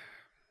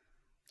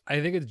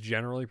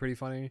generally pretty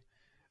funny.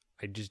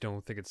 I just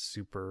don't think it's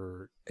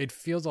super. It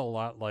feels a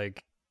lot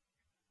like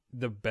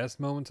the best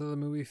moments of the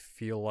movie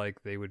feel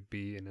like they would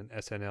be in an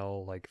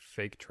SNL like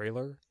fake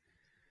trailer,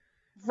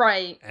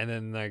 right? And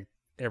then like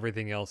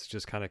everything else is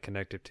just kind of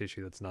connective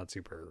tissue that's not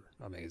super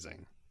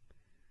amazing.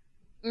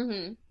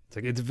 Mm-hmm. It's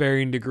like it's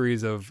varying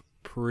degrees of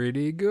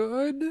pretty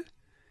good.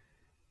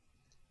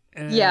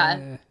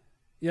 Yeah.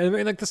 Yeah, I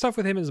mean, like the stuff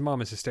with him and his mom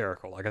is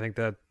hysterical. Like I think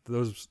that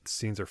those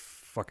scenes are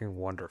fucking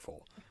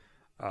wonderful.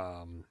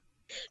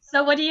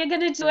 So what are you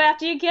gonna do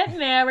after you get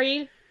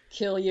married?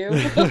 Kill you?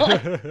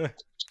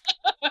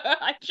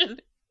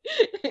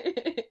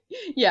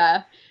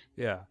 Yeah.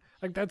 Yeah,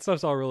 like that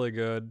stuff's all really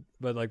good,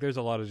 but like there's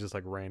a lot of just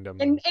like random.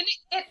 And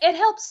it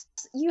helps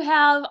you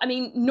have. I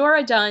mean,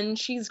 Nora Dunn,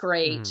 she's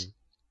great. Mm.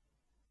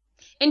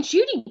 And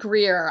Judy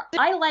Greer,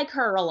 I like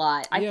her a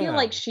lot. I feel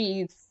like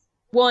she's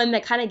one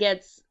that kind of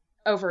gets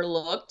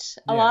overlooked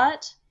a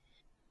lot.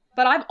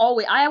 But I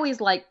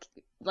always like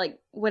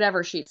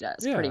whatever she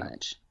does, pretty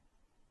much.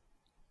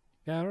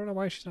 Yeah, I don't know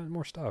why she's not in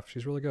more stuff.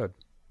 She's really good.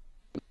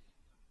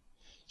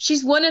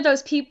 She's one of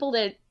those people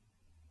that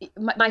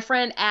my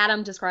friend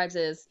Adam describes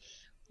as,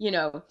 you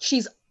know,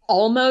 she's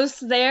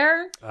almost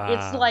there.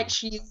 It's like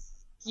she's,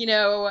 you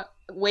know,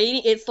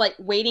 waiting. It's like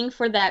waiting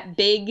for that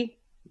big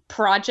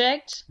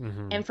project,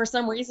 and for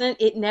some reason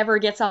it never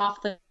gets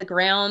off the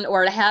ground,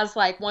 or it has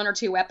like 1 or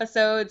 2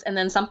 episodes and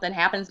then something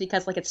happens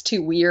because like it's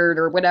too weird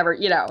or whatever,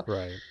 you know.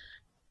 Right.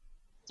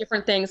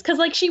 Different things, because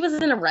like she was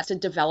in Arrested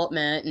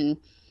Development, and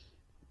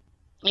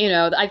you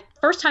know,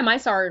 first time I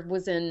saw her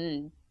was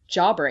in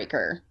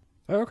Jawbreaker.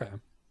 Oh, okay.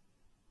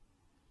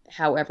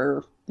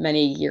 However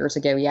many years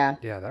ago, yeah.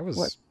 Yeah, that was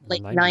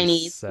late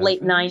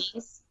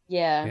 90s.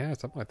 Yeah. Yeah,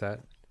 something like that.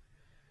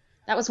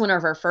 That was one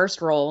of her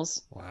first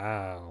roles.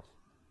 Wow.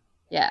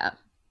 Yeah.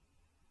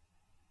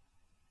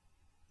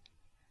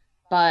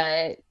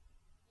 But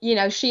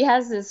she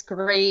has this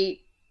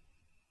great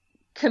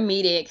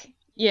comedic,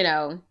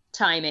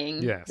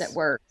 timing that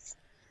works.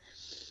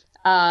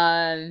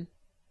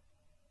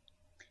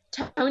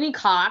 Tony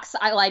Cox,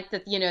 I like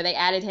that, they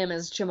added him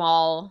as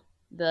Jamal,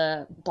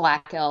 the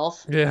black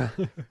elf. Yeah.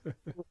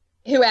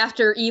 Who,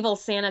 after evil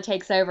Santa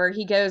takes over,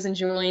 he goes and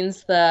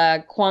joins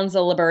the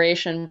Kwanzaa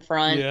Liberation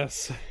Front.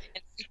 Yes.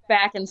 And sits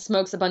back and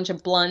smokes a bunch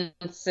of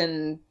blunts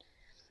and,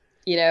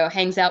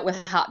 hangs out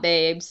with hot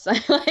babes.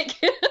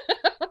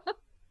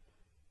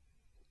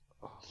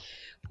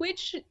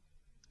 Which,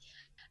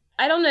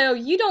 I don't know,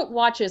 you don't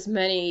watch as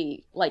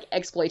many,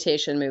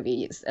 exploitation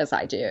movies as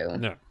I do.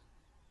 No.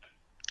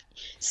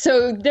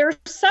 So there's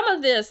some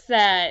of this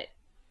that,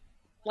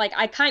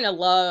 I kind of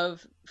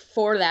love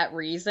for that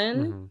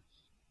reason. Mm-hmm.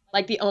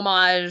 Like the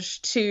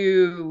homage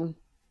to,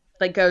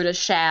 Go to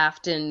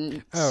Shaft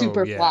and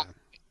Superfly.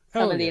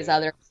 Some of these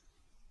other.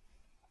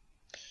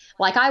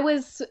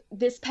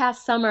 This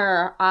past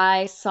summer,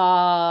 I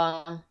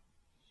saw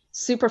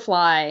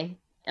Superfly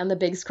on the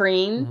big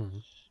screen. Mm-hmm.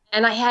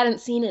 And I hadn't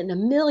seen it in a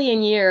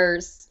million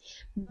years.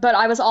 But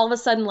I was all of a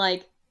sudden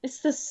like, it's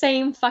the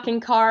same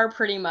fucking car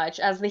pretty much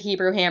as the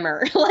Hebrew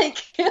Hammer.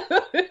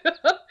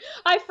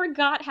 I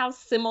forgot how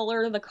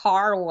similar the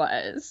car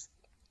was.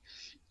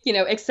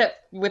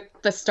 Except with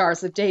the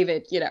Stars of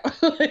David,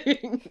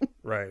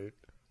 Right.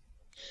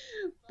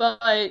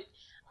 But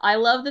I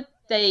love that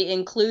they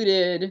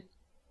included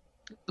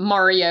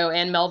Mario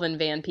and Melvin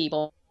Van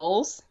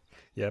Peebles.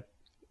 Yep.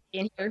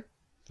 In here.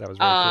 That was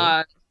really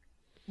cool.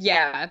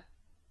 Yeah.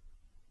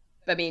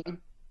 I mean,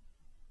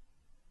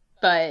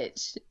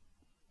 but,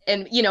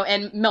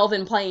 and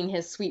Melvin playing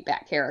his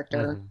Sweetback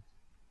character. Mm-hmm.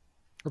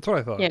 That's what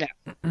I thought.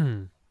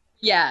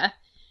 Yeah.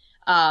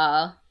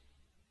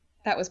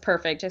 That was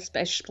perfect,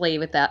 especially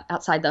with that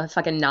outside the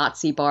fucking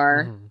Nazi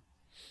bar. Mm-hmm.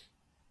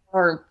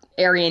 Or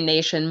Aryan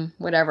Nation,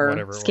 whatever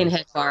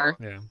skinhead bar.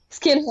 Yeah.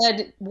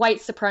 Skinhead, white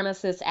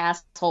supremacist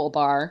asshole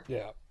bar.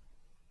 Yeah.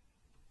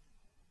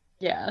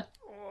 Yeah.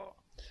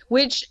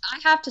 Which I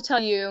have to tell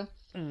you,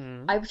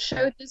 I've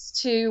showed this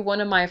to one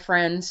of my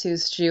friends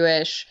who's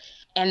Jewish,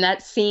 and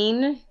that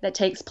scene that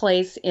takes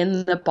place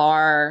in the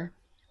bar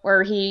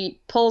where he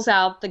pulls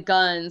out the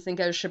guns and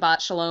goes,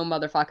 Shabbat Shalom,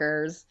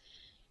 motherfuckers.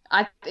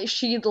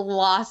 She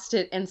lost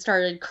it and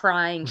started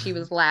crying. She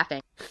was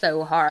laughing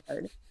so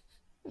hard.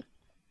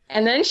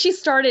 And then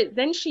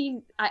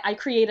I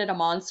created a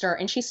monster,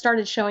 and she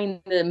started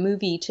showing the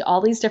movie to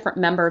all these different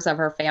members of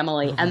her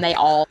family, and they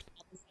all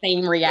had the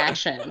same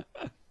reaction.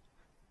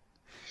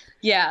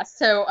 Yeah,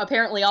 so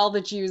apparently all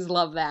the Jews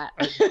love that.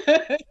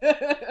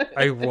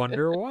 I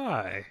wonder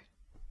why.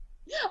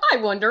 I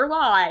wonder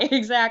why,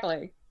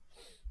 exactly.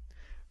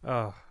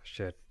 Oh,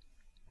 shit.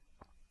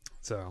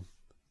 So.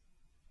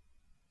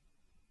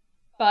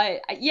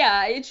 But,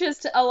 yeah, it's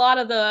just a lot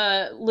of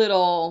the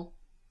little,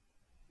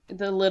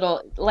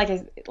 like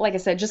I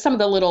said, just some of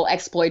the little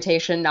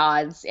exploitation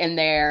nods in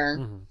there.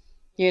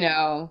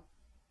 Mm-hmm.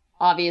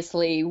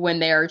 Obviously when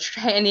they're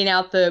handing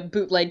out the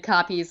bootleg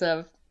copies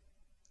of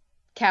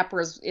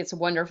Capra's It's a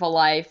Wonderful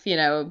Life,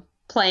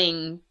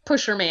 playing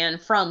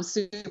Pusherman from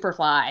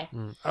Superfly.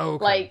 Oh,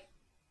 okay.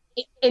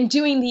 And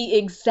doing the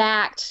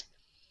exact,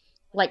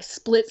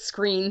 split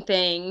screen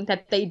thing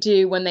that they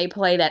do when they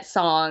play that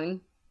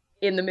song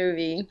in the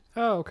movie.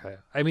 Oh, okay.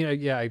 I mean,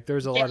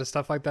 there's a lot of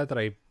stuff like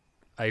that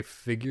I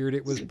figured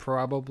it was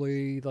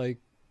probably,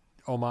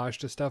 homage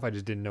to stuff. I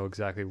just didn't know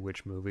exactly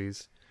which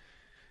movies.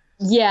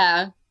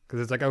 Yeah.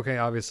 Because it's okay,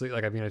 obviously,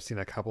 I've seen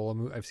a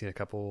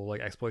couple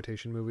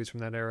exploitation movies from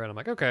that era, and I'm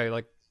like, okay,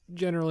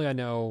 generally I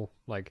know,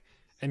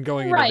 and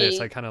going into this,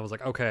 I kind of was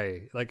like,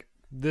 okay,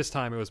 this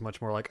time it was much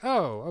more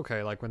oh,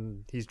 okay,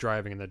 when he's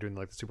driving and they're doing,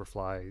 the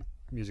Superfly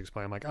music's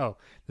playing, I'm like, oh,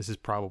 this is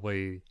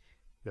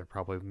they're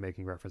probably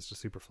making reference to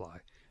Superfly,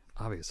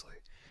 obviously.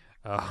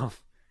 Right.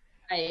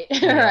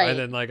 Right. And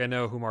then, I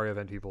know who Mario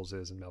Van Peebles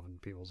is and Melvin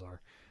Peebles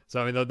are.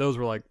 So, I mean, those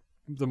were,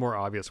 the more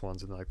obvious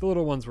ones, and, the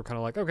little ones were kind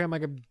of okay,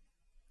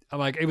 I'm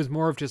like, it was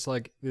more of just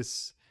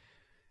this,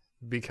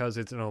 because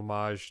it's an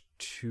homage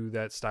to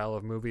that style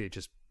of movie, it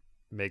just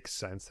makes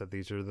sense that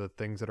these are the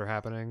things that are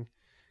happening,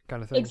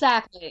 kind of thing.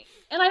 Exactly.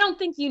 And I don't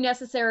think you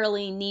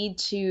necessarily need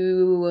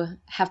to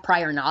have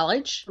prior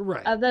knowledge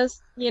of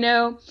this,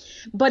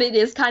 but it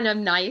is kind of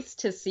nice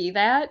to see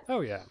that.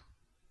 Oh, yeah.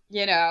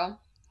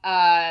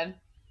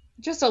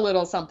 Just a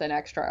little something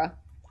extra.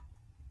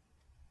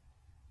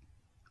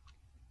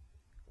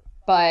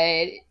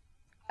 But,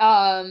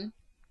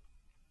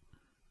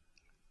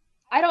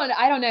 I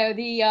don't know,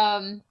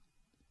 the,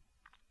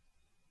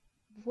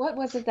 what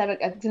was it that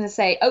I was going to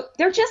say? Oh,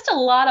 there are just a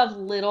lot of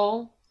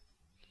little,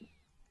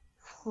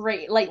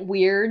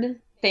 weird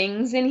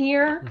things in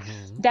here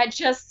that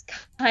just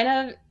kind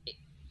of,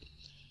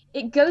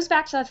 it goes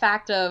back to the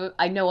fact of,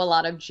 I know a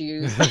lot of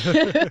Jews.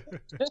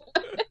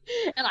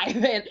 And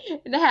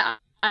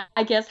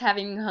I guess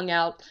having hung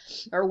out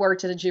or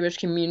worked at a Jewish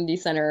community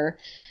center,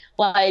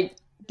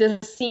 the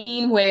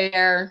scene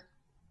where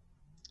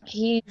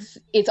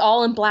it's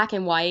all in black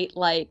and white,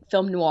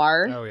 film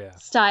noir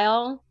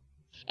style,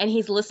 and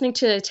he's listening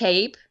to a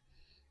tape,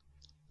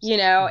 you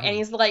know, and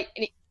he's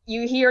like,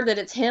 you hear that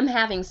it's him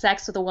having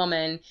sex with a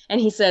woman, and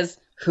he says,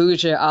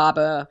 "Who's your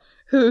Abba?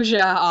 Who's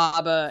your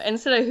Abba?"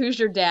 Instead of "Who's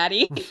your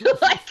daddy?"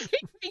 Like,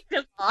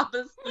 because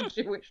Abba's the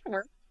Jewish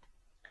word.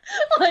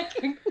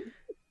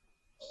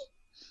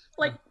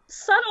 Like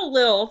subtle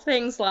little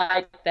things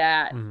like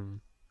that.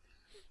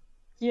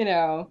 You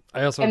know.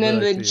 I also and then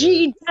really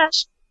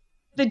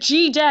the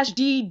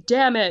G-D,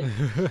 damn it.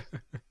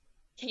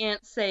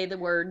 Can't say the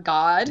word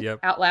God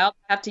out loud.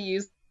 Have to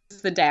use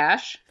the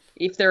dash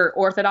if they're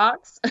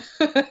Orthodox.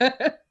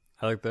 I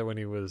like that when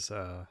he's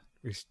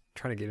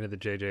trying to get into the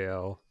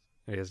JJL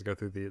and he has to go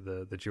through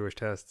the Jewish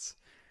tests.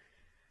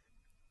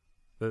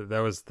 I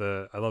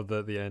love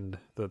the end,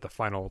 the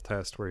final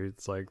test where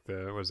it's like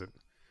the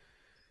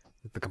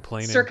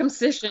complaining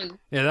circumcision.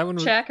 Yeah, that one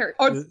was, check or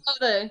the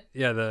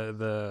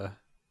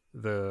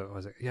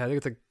was it? Yeah, I think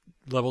it's like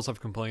levels of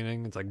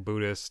complaining. It's like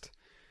Buddhist,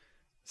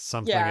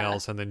 something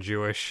else, and then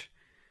Jewish.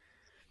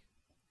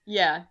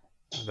 Yeah.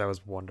 That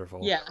was wonderful.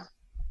 Yeah.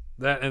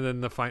 That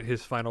and then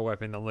his final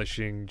weapon,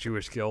 unleashing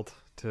Jewish guilt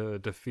to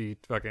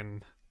defeat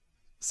fucking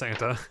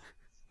Santa.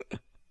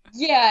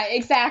 Yeah,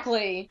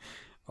 exactly.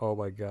 Oh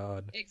my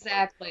god.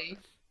 Exactly.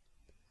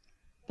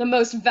 The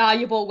most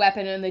valuable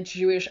weapon in the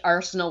Jewish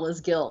arsenal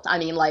is guilt. I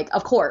mean, like,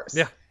 of course.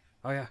 Yeah.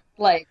 Oh yeah.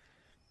 Like,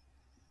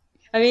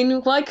 I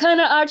mean, what kind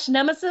of arch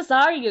nemesis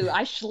are you?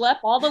 I schlep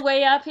all the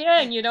way up here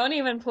and you don't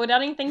even put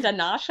anything to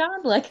nosh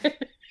on? Like,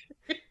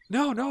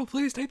 No,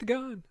 please take the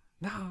gun.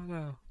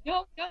 No.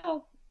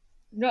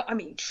 No, I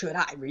mean, should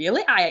I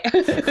really?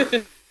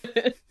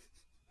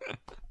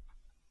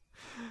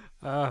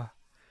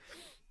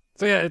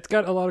 So yeah, it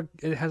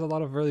has a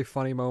lot of really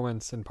funny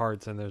moments and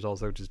parts, and there's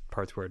also just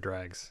parts where it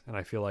drags. And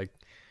I feel like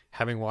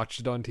having watched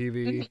it on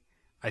TV,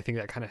 I think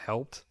that kind of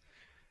helped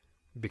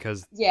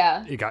because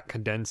it got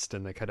condensed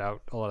and they cut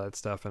out a lot of that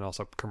stuff and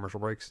also commercial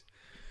breaks.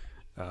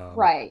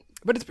 Right.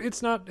 But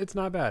it's not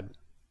bad.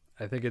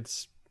 I think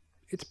it's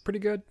pretty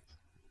good.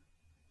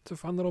 It's a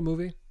fun little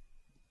movie.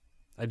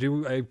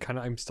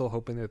 I'm still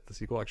hoping that the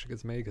sequel actually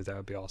gets made because that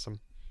would be awesome.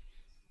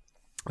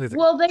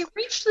 Well, they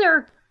reached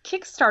their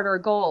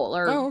Kickstarter goal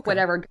or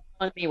whatever,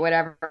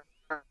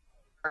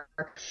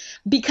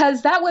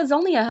 because that was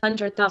only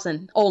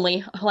 100,000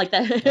 only, like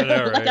that. I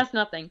know, right? Like that's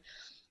nothing.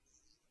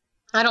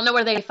 I don't know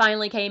where they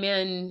finally came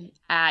in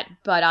at,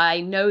 but I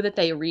know that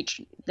they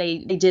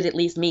did at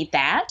least meet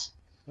that.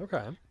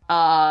 Okay.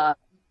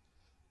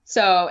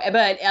 So,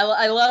 but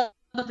I love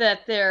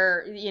that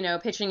they're,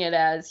 pitching it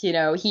as,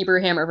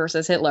 Hebrew Hammer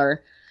versus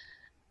Hitler.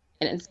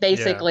 And it's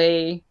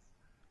basically,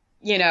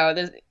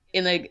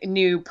 in the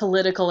new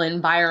political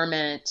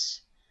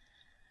environment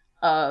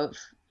of,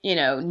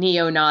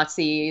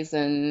 neo-Nazis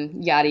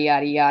and yada,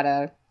 yada,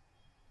 yada.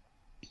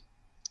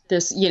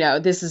 This,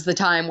 this is the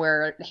time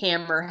where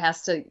Hammer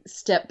has to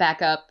step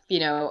back up,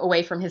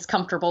 away from his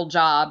comfortable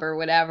job or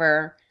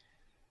whatever.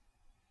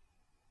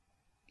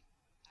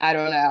 I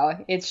don't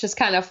know. It's just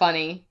kind of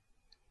funny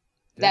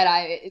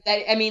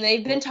I mean,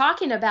 they've been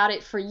talking about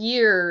it for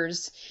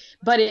years,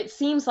 but it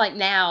seems like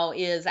now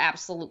is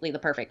absolutely the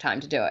perfect time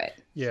to do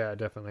it. Yeah,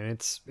 definitely. And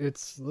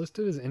it's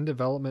listed as in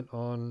development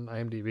on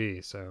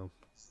IMDb, so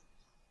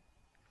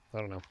I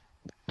don't know.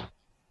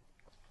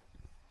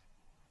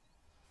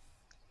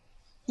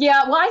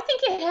 Yeah, well, I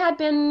think it had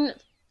been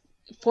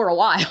for a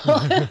while.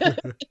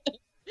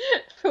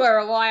 For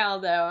a while,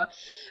 though.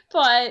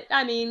 But,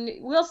 I mean,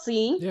 we'll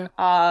see.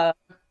 Yeah.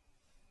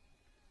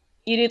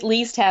 You'd at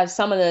least have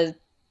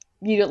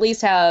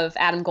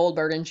Adam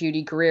Goldberg and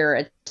Judy Greer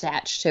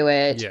attached to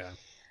it. Yeah.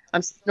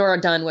 Nora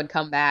Dunn would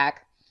come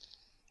back.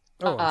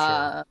 Oh,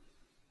 I'm sure.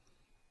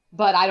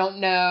 But I don't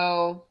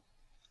know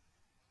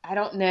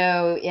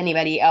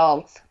anybody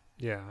else.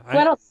 Yeah.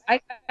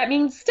 I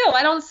mean, still,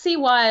 I don't see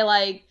why,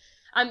 like,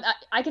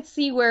 I could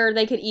see where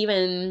they could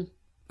even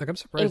like, I'm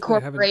surprised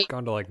they haven't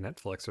gone to like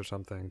Netflix or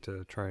something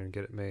to try and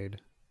get it made.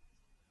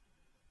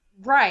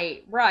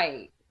 Right.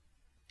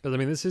 Because I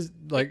mean, this is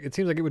like, it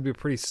seems like it would be a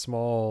pretty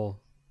small,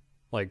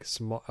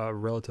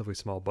 relatively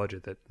small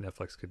budget that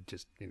Netflix could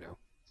just, they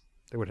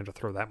wouldn't have to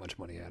throw that much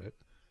money at it.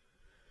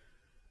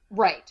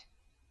 Right.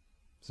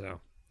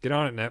 So get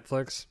on it,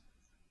 Netflix.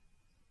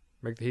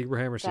 Make the Hebrew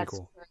Hammer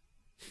sequel.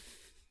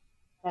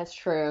 That's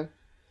true.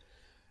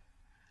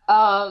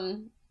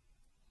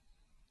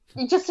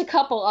 Just a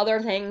couple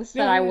other things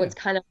that I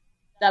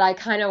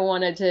kind of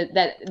wanted to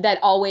that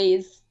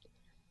always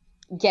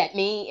get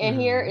me in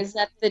here is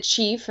that the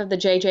chief of the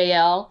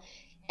JJL,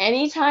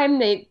 anytime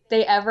they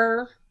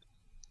ever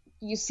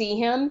you see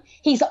him,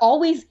 he's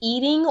always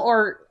eating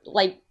or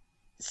like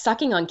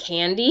sucking on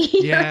candy.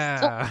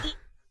 Yeah.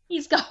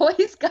 He's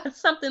always got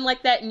something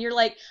like that, and you're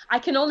like, I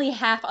can only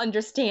half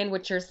understand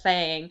what you're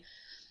saying.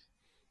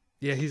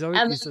 Yeah, he's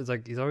always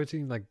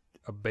eating like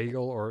a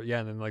bagel or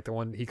and then like the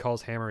one he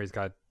calls Hammer, he's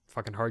got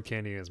fucking hard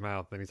candy in his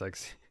mouth, and he's like,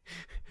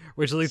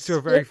 which leads to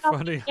a very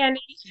funny.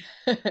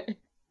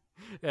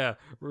 Yeah,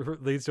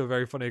 leads to a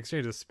very funny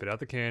exchange. Just spit out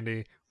the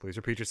candy. Please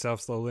repeat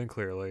yourself slowly and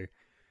clearly.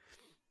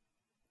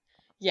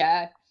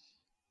 Yeah,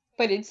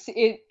 but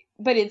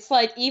it's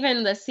like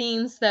even the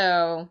scenes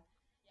though.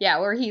 Yeah,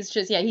 where he's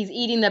just he's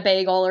eating the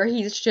bagel, or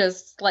he's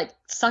just like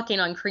sucking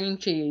on cream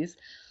cheese.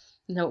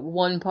 No,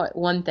 one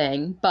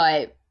thing,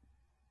 but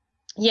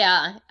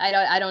yeah,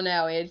 I don't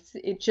know. It's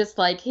just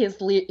like his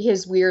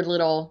weird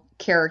little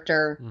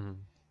character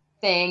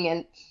thing,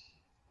 and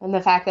the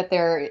fact that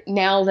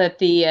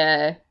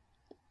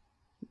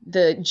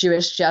the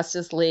Jewish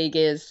Justice League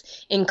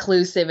is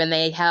inclusive, and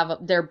they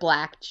have their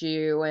black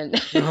Jew, and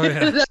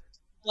the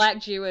black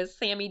Jew is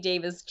Sammy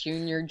Davis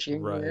Jr.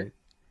 Right.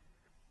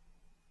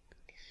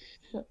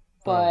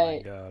 But oh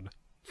my God.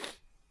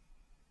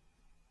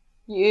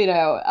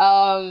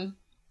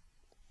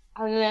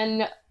 And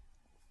then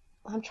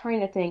I'm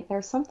trying to think.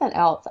 There's something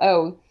else.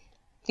 Oh,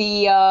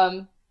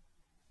 the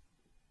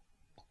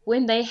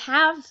when they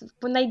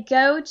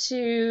go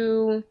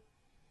to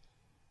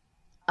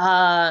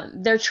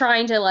they're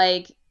trying to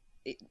like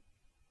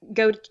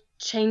go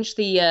change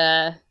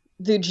the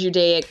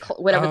Judaic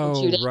whatever the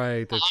Judaic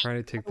right. They're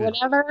trying to take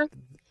the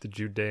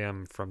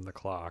Judaism from the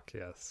clock.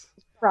 Yes.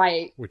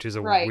 Right. Which is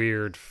a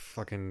weird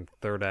fucking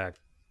third act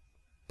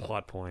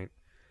plot point.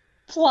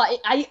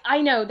 I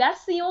know.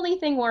 That's the only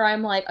thing where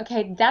I'm like,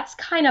 okay, that's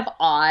kind of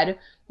odd.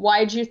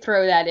 Why'd you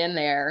throw that in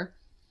there?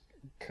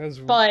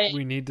 Because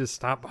we need to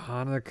stop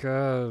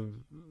Hanukkah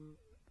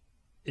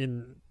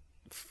in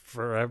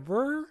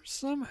forever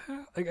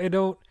somehow. Like, I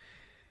don't.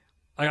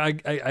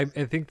 I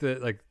think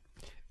that like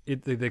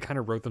they kind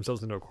of wrote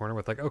themselves into a corner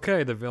with like,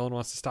 okay, the villain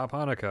wants to stop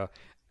Hanukkah,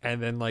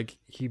 and then like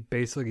he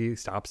basically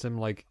stops him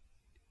like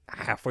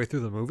halfway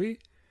through the movie.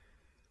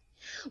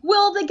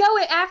 Well, they go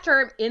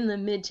after him in the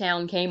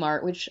Midtown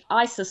Kmart, which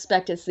I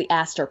suspect is the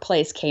Astor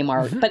Place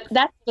Kmart, but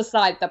that's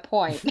beside the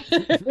point.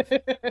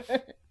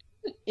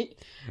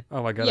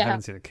 Oh my God, I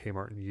haven't seen a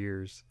Kmart in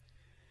years.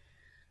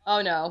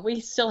 Oh no,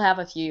 we still have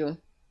a few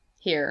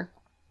here.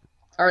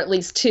 Or at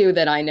least two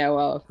that I know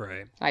of.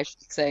 Right. I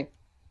should say.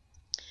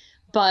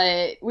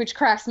 But, which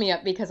cracks me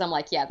up because I'm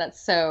like, yeah,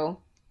 that's so...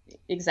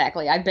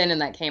 Exactly, I've been in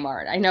that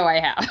Kmart. I know I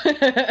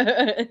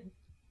have.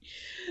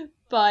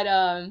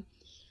 But,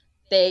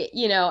 they,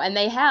 and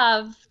they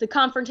have the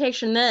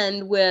confrontation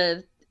then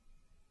with,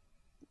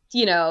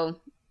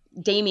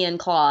 Damien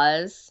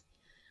Claus.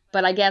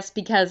 But I guess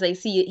because they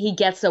see he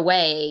gets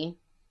away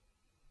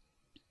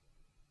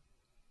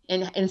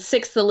and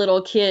sicks the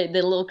little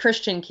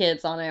Christian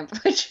kids on him.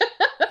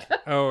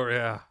 Oh,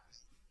 yeah.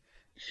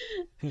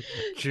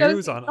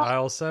 Jews on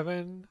aisle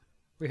 7?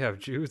 We have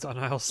Jews on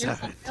aisle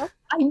 7. I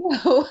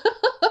know.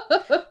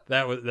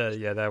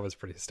 That was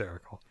pretty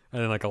hysterical.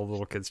 And then like all the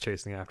little kids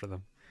chasing after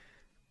them.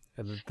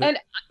 And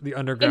the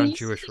Underground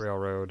Jewish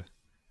Railroad.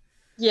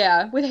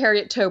 Yeah, with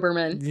Harriet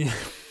Toberman. Yeah.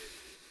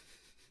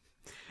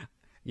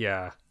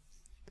 Yeah.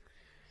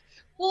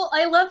 Well,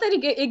 I love that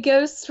it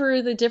goes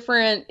through the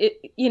different,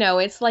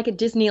 it's like a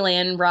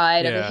Disneyland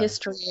ride of the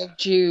history of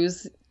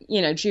Jews,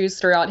 Jews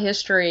throughout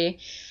history.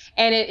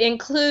 And it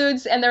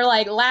includes, and they're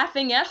like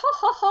laughing at,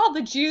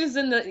 the Jews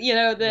in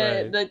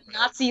the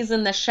Nazis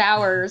in the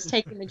showers,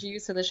 taking the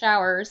Jews to the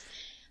showers,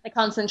 the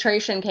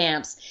concentration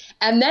camps.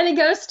 And then it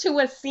goes to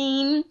a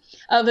scene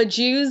of a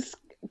Jew's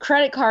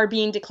credit card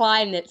being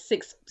declined at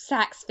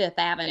Saks Fifth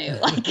Avenue.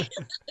 Like,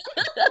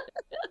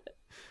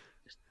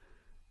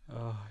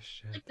 oh,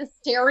 shit. Like the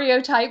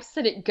stereotypes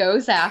that it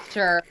goes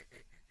after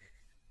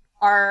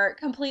are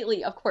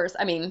completely, of course,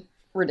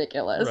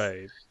 ridiculous.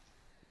 Right.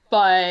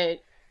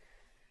 But,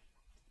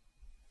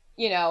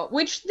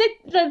 which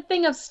the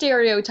thing of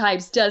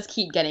stereotypes does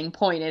keep getting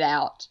pointed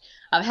out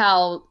of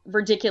how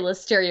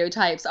ridiculous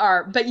stereotypes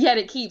are, but yet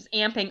it keeps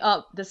amping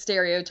up the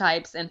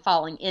stereotypes and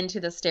falling into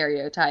the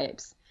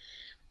stereotypes.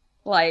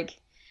 Like,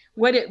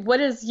 what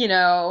is,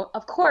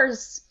 of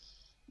course,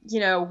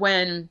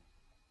 when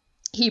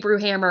Hebrew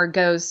Hammer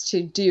goes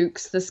to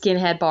Duke's, the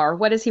skinhead bar,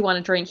 what does he want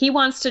to drink? He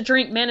wants to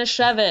drink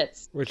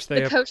Manischewitz. Which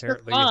they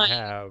apparently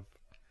have.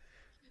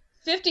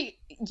 50,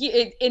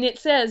 and it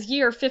says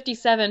year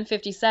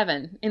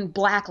 5757 in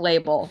Black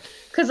Label,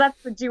 because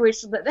that's the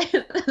Jewish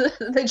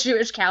the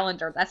Jewish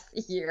calendar. That's the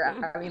year.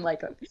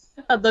 Like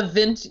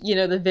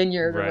the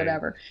vineyard or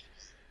whatever.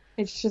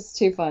 It's just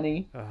too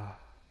funny.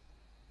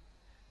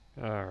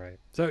 All right.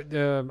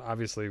 So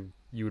obviously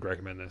you would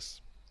recommend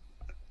this.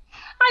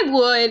 I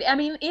would.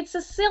 It's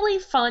a silly,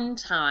 fun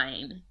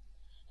time,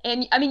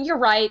 and you're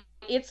right.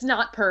 It's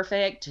not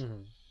perfect.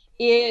 Mm-hmm.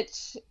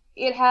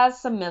 It has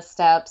some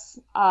missteps,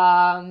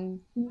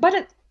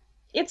 but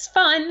it's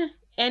fun,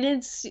 and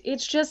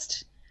it's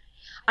just,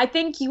 I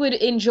think you would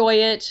enjoy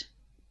it.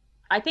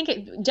 I think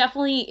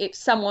it's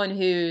someone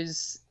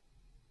who's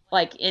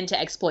like into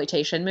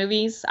exploitation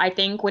movies, I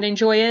think would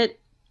enjoy it,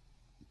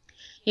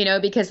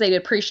 because they'd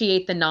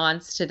appreciate the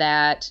nods to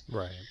that.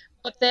 Right.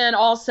 But then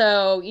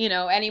also,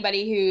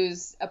 anybody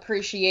who's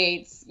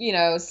appreciates,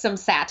 some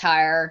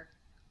satire,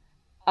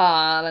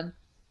 not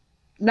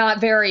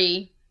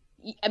very,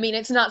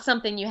 it's not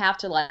something you have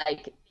to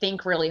like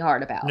think really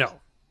hard about. No.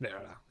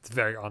 It's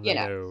very on the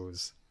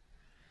nose.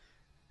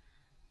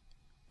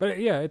 But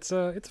yeah, it's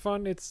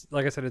fun. It's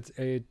like I said,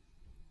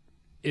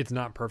 it's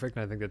not perfect,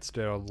 and I think that's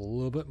still a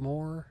little bit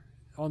more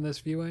on this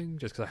viewing,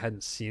 just because I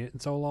hadn't seen it in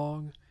so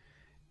long.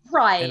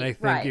 Right. And I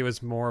think it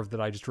was more of that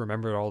I just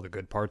remembered all the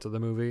good parts of the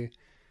movie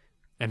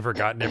and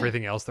forgotten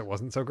everything else that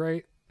wasn't so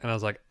great. And I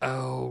was like,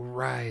 oh,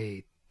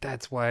 right.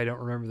 That's why I don't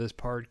remember this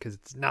part, because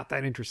it's not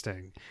that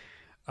interesting.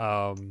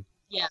 Yeah.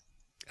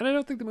 And I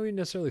don't think the movie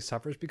necessarily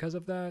suffers because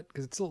of that,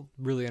 because it's still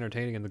really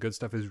entertaining and the good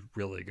stuff is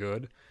really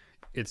good.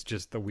 It's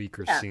just the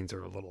weaker scenes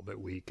are a little bit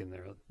weak and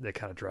they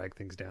kind of drag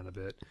things down a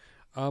bit.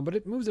 But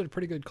it moves at a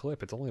pretty good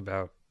clip. It's only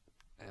about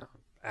an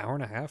hour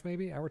and a half,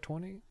 maybe, hour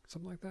 20,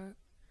 something like that.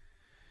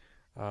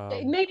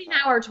 Maybe an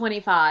hour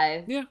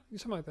 25. Yeah,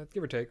 something like that,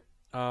 give or take.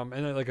 And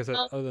then, like I said,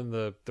 other than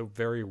the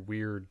very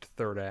weird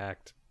third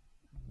act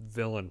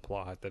villain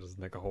plot that doesn't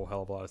make a whole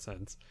hell of a lot of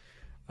sense,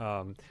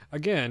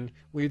 again,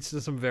 leads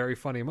to some very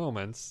funny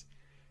moments.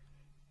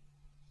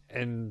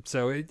 And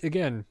so,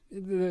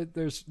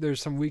 there's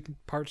some weak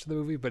parts of the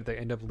movie, but they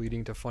end up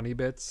leading to funny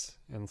bits,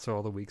 and so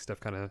all the weak stuff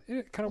kind of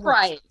works.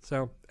 Right.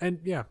 So, and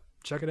yeah,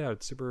 check it out.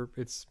 It's super.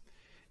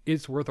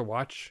 It's worth a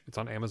watch. It's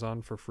on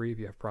Amazon for free if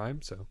you have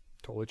Prime. So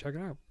totally check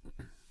it out.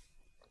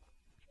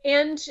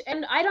 And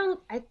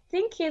I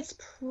think it's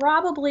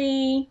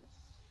probably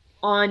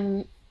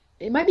on.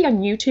 It might be on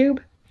YouTube.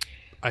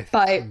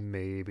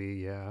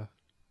 Maybe, yeah.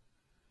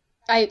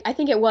 I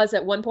think it was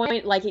at one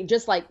point, like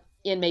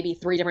in maybe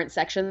 3 different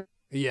sections,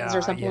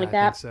 or something like that.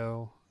 I think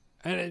so.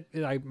 And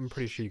I'm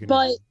pretty sure you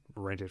can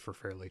rent it for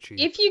fairly cheap.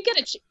 If you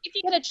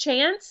get a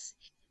chance,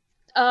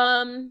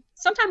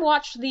 sometime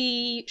watch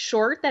the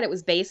short that it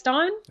was based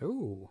on.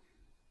 Ooh.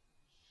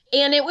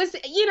 And it was,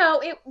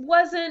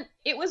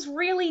 it was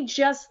really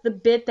just the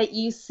bit that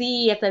you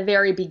see at the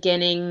very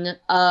beginning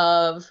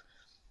of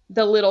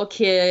the little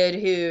kid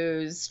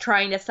who's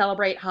trying to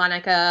celebrate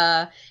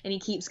Hanukkah and he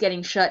keeps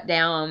getting shut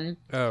down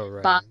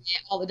by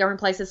all the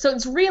different places. So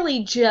it's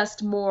really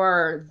just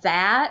more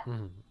that,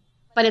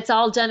 but it's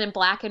all done in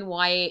black and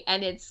white,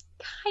 and it's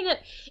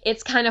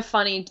kind of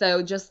funny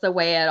though, just the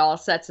way it all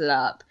sets it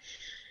up.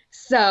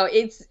 So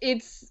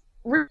it's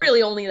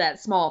really only that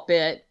small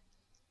bit,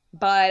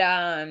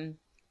 but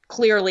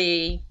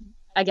clearly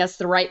I guess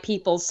the right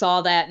people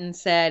saw that and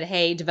said,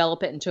 hey,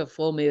 develop it into a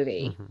full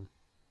movie.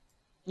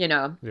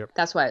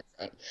 That's what I'd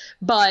say.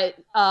 But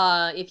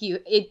I'm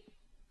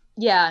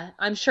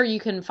sure you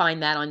can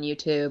find that on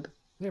YouTube.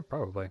 Yeah,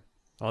 probably.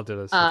 I'll do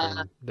this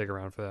dig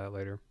around for that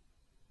later.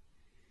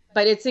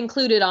 But it's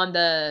included on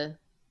the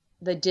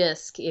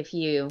disc if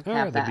you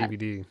have that. The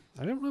DVD.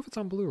 I don't know if it's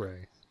on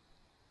Blu-ray.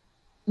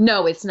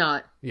 No, it's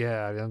not.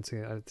 Yeah, I don't see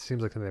it. It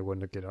seems like they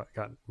wouldn't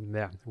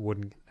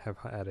wouldn't have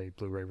had a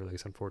Blu-ray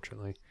release,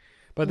 unfortunately.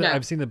 But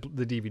I've seen the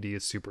DVD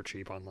is super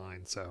cheap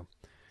online, so.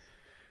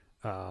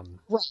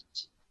 Right.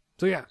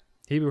 So yeah,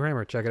 Hebrew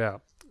Hammer, check it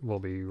out. We'll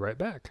be right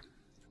back.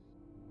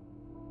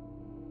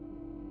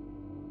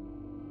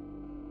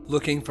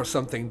 Looking for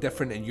something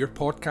different in your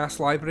podcast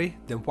library?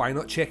 Then why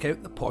not check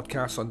out the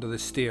Podcast Under the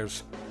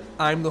Stairs?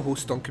 I'm the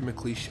host, Duncan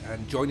McLeish,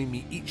 and joining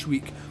me each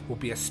week will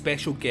be a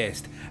special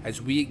guest as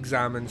we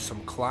examine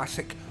some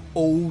classic,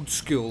 old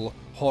school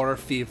horror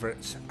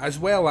favourites, as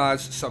well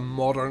as some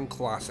modern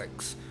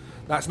classics.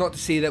 That's not to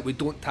say that we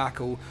don't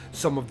tackle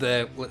some of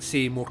the, let's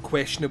say, more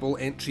questionable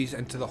entries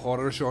into the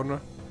horror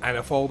genre. And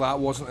if all that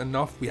wasn't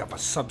enough, we have a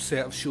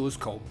subset of shows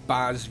called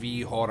Baz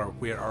v Horror,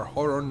 where our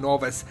horror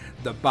novice,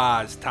 the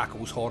Baz,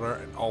 tackles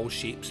horror in all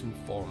shapes and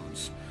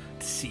forms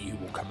to see who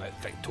will come out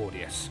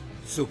victorious.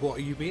 So what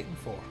are you waiting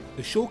for?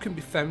 The show can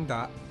be found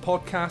at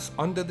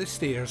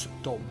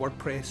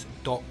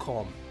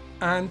podcastunderthestairs.wordpress.com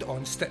and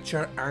on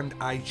Stitcher and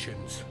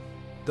iTunes.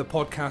 The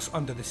Podcast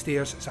Under the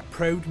Stairs is a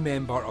proud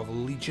member of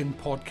Legion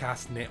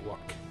Podcast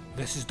Network.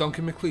 This is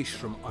Duncan McLeish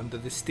from Under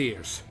the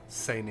Stairs,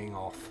 signing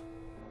off.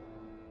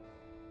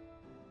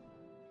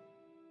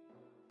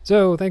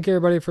 So, thank you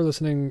everybody for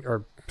listening,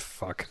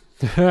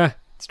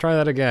 let's try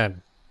that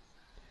again.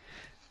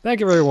 Thank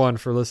you everyone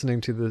for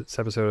listening to this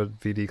episode of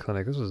VD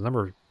Clinic. This was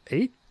number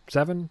 8,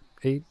 7,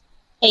 8?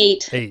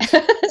 8. 8.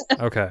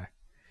 Okay.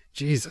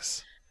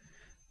 Jesus.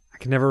 I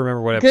can never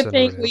remember what episode. Good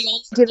thing we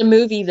only did a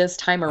movie this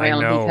time around,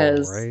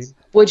 because right?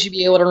 Would you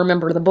be able to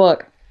remember the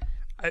book?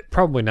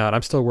 Probably not.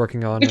 I'm still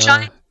working on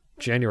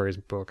January's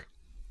book.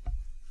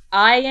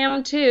 I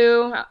am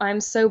too.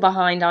 I'm so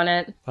behind on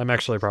it. I'm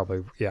actually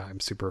I'm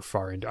super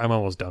far into. I'm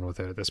almost done with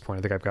it at this point.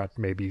 I think I've got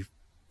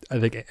I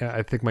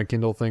think my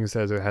Kindle thing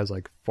says it has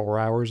like 4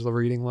 hours of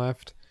reading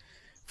left.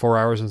 4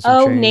 hours and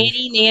some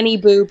change. nanny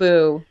boo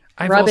boo.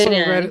 I've also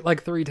read it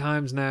like 3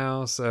 times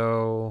now,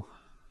 so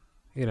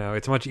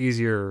it's much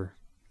easier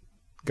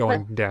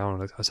going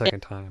down a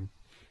second time,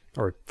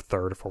 or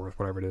third or fourth,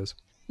 whatever it is.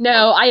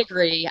 No, I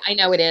agree. I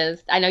know it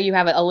is. I know you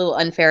have a little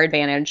unfair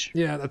advantage.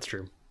 Yeah, that's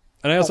true.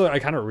 And I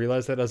kind of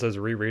realized that as I was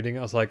rereading,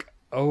 I was like,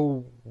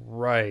 oh,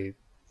 right.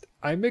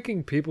 I'm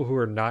making people who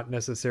are not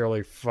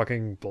necessarily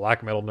fucking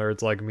black metal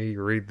nerds like me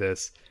read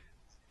this.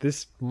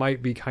 This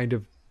might be kind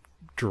of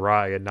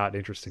dry and not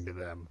interesting to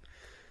them.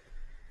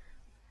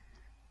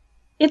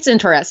 It's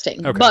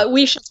interesting, but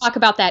we shall talk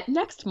about that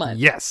next month.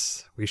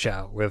 Yes, we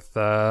shall, with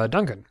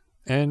Duncan.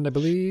 And I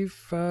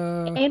believe...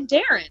 and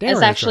Darren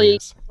is actually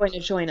going to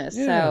join us.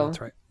 Yeah, so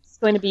that's right. It's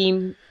going to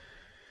be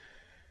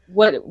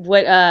what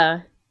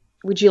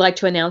would you like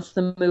to announce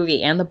the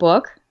movie and the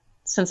book,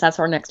 since that's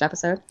our next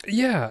episode?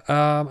 Yeah,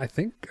 I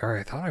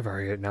thought I've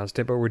already announced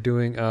it, but we're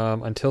doing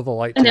Until the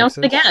Light Announce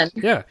Takes it Us.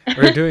 again. Yeah,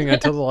 we're doing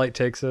Until the Light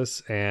Takes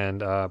Us and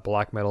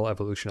Black Metal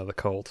Evolution of the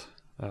Cult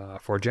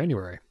for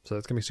January. So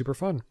that's going to be super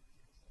fun.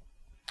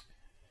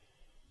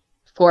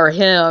 For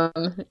him.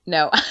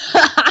 No.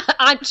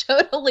 I'm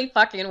totally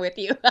fucking with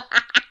you.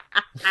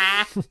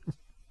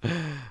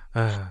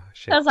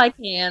 Shit. Because I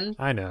can.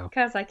 I know.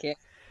 Because I can.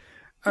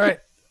 All right.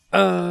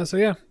 So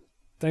yeah,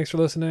 thanks for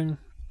listening.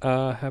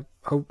 I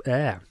hope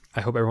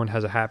everyone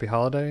has a happy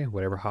holiday,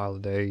 whatever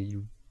holiday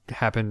you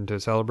happen to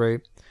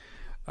celebrate,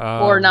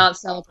 or not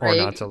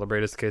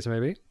celebrate, as the case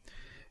may be.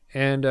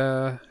 And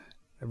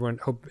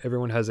hope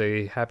everyone has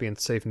a happy and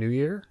safe New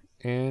Year.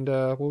 And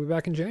we'll be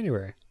back in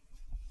January.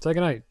 Say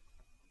good night.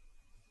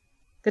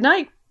 Good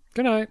night.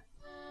 Good night.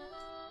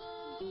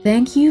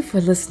 Thank you for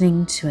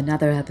listening to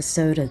another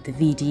episode of the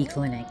VD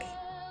Clinic.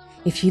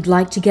 If you'd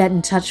like to get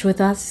in touch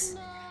with us,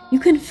 you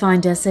can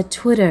find us at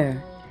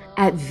Twitter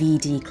at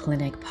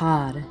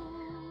VDClinicPod,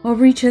 or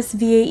reach us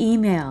via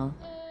email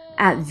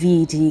at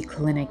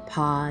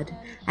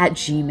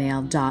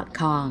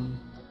vdclinicpod@gmail.com.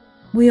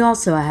 We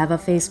also have a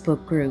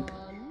Facebook group,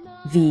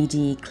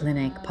 VD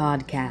Clinic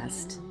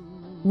Podcast.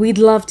 We'd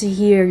love to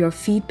hear your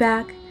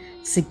feedback,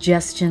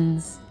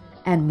 suggestions,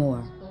 and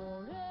more.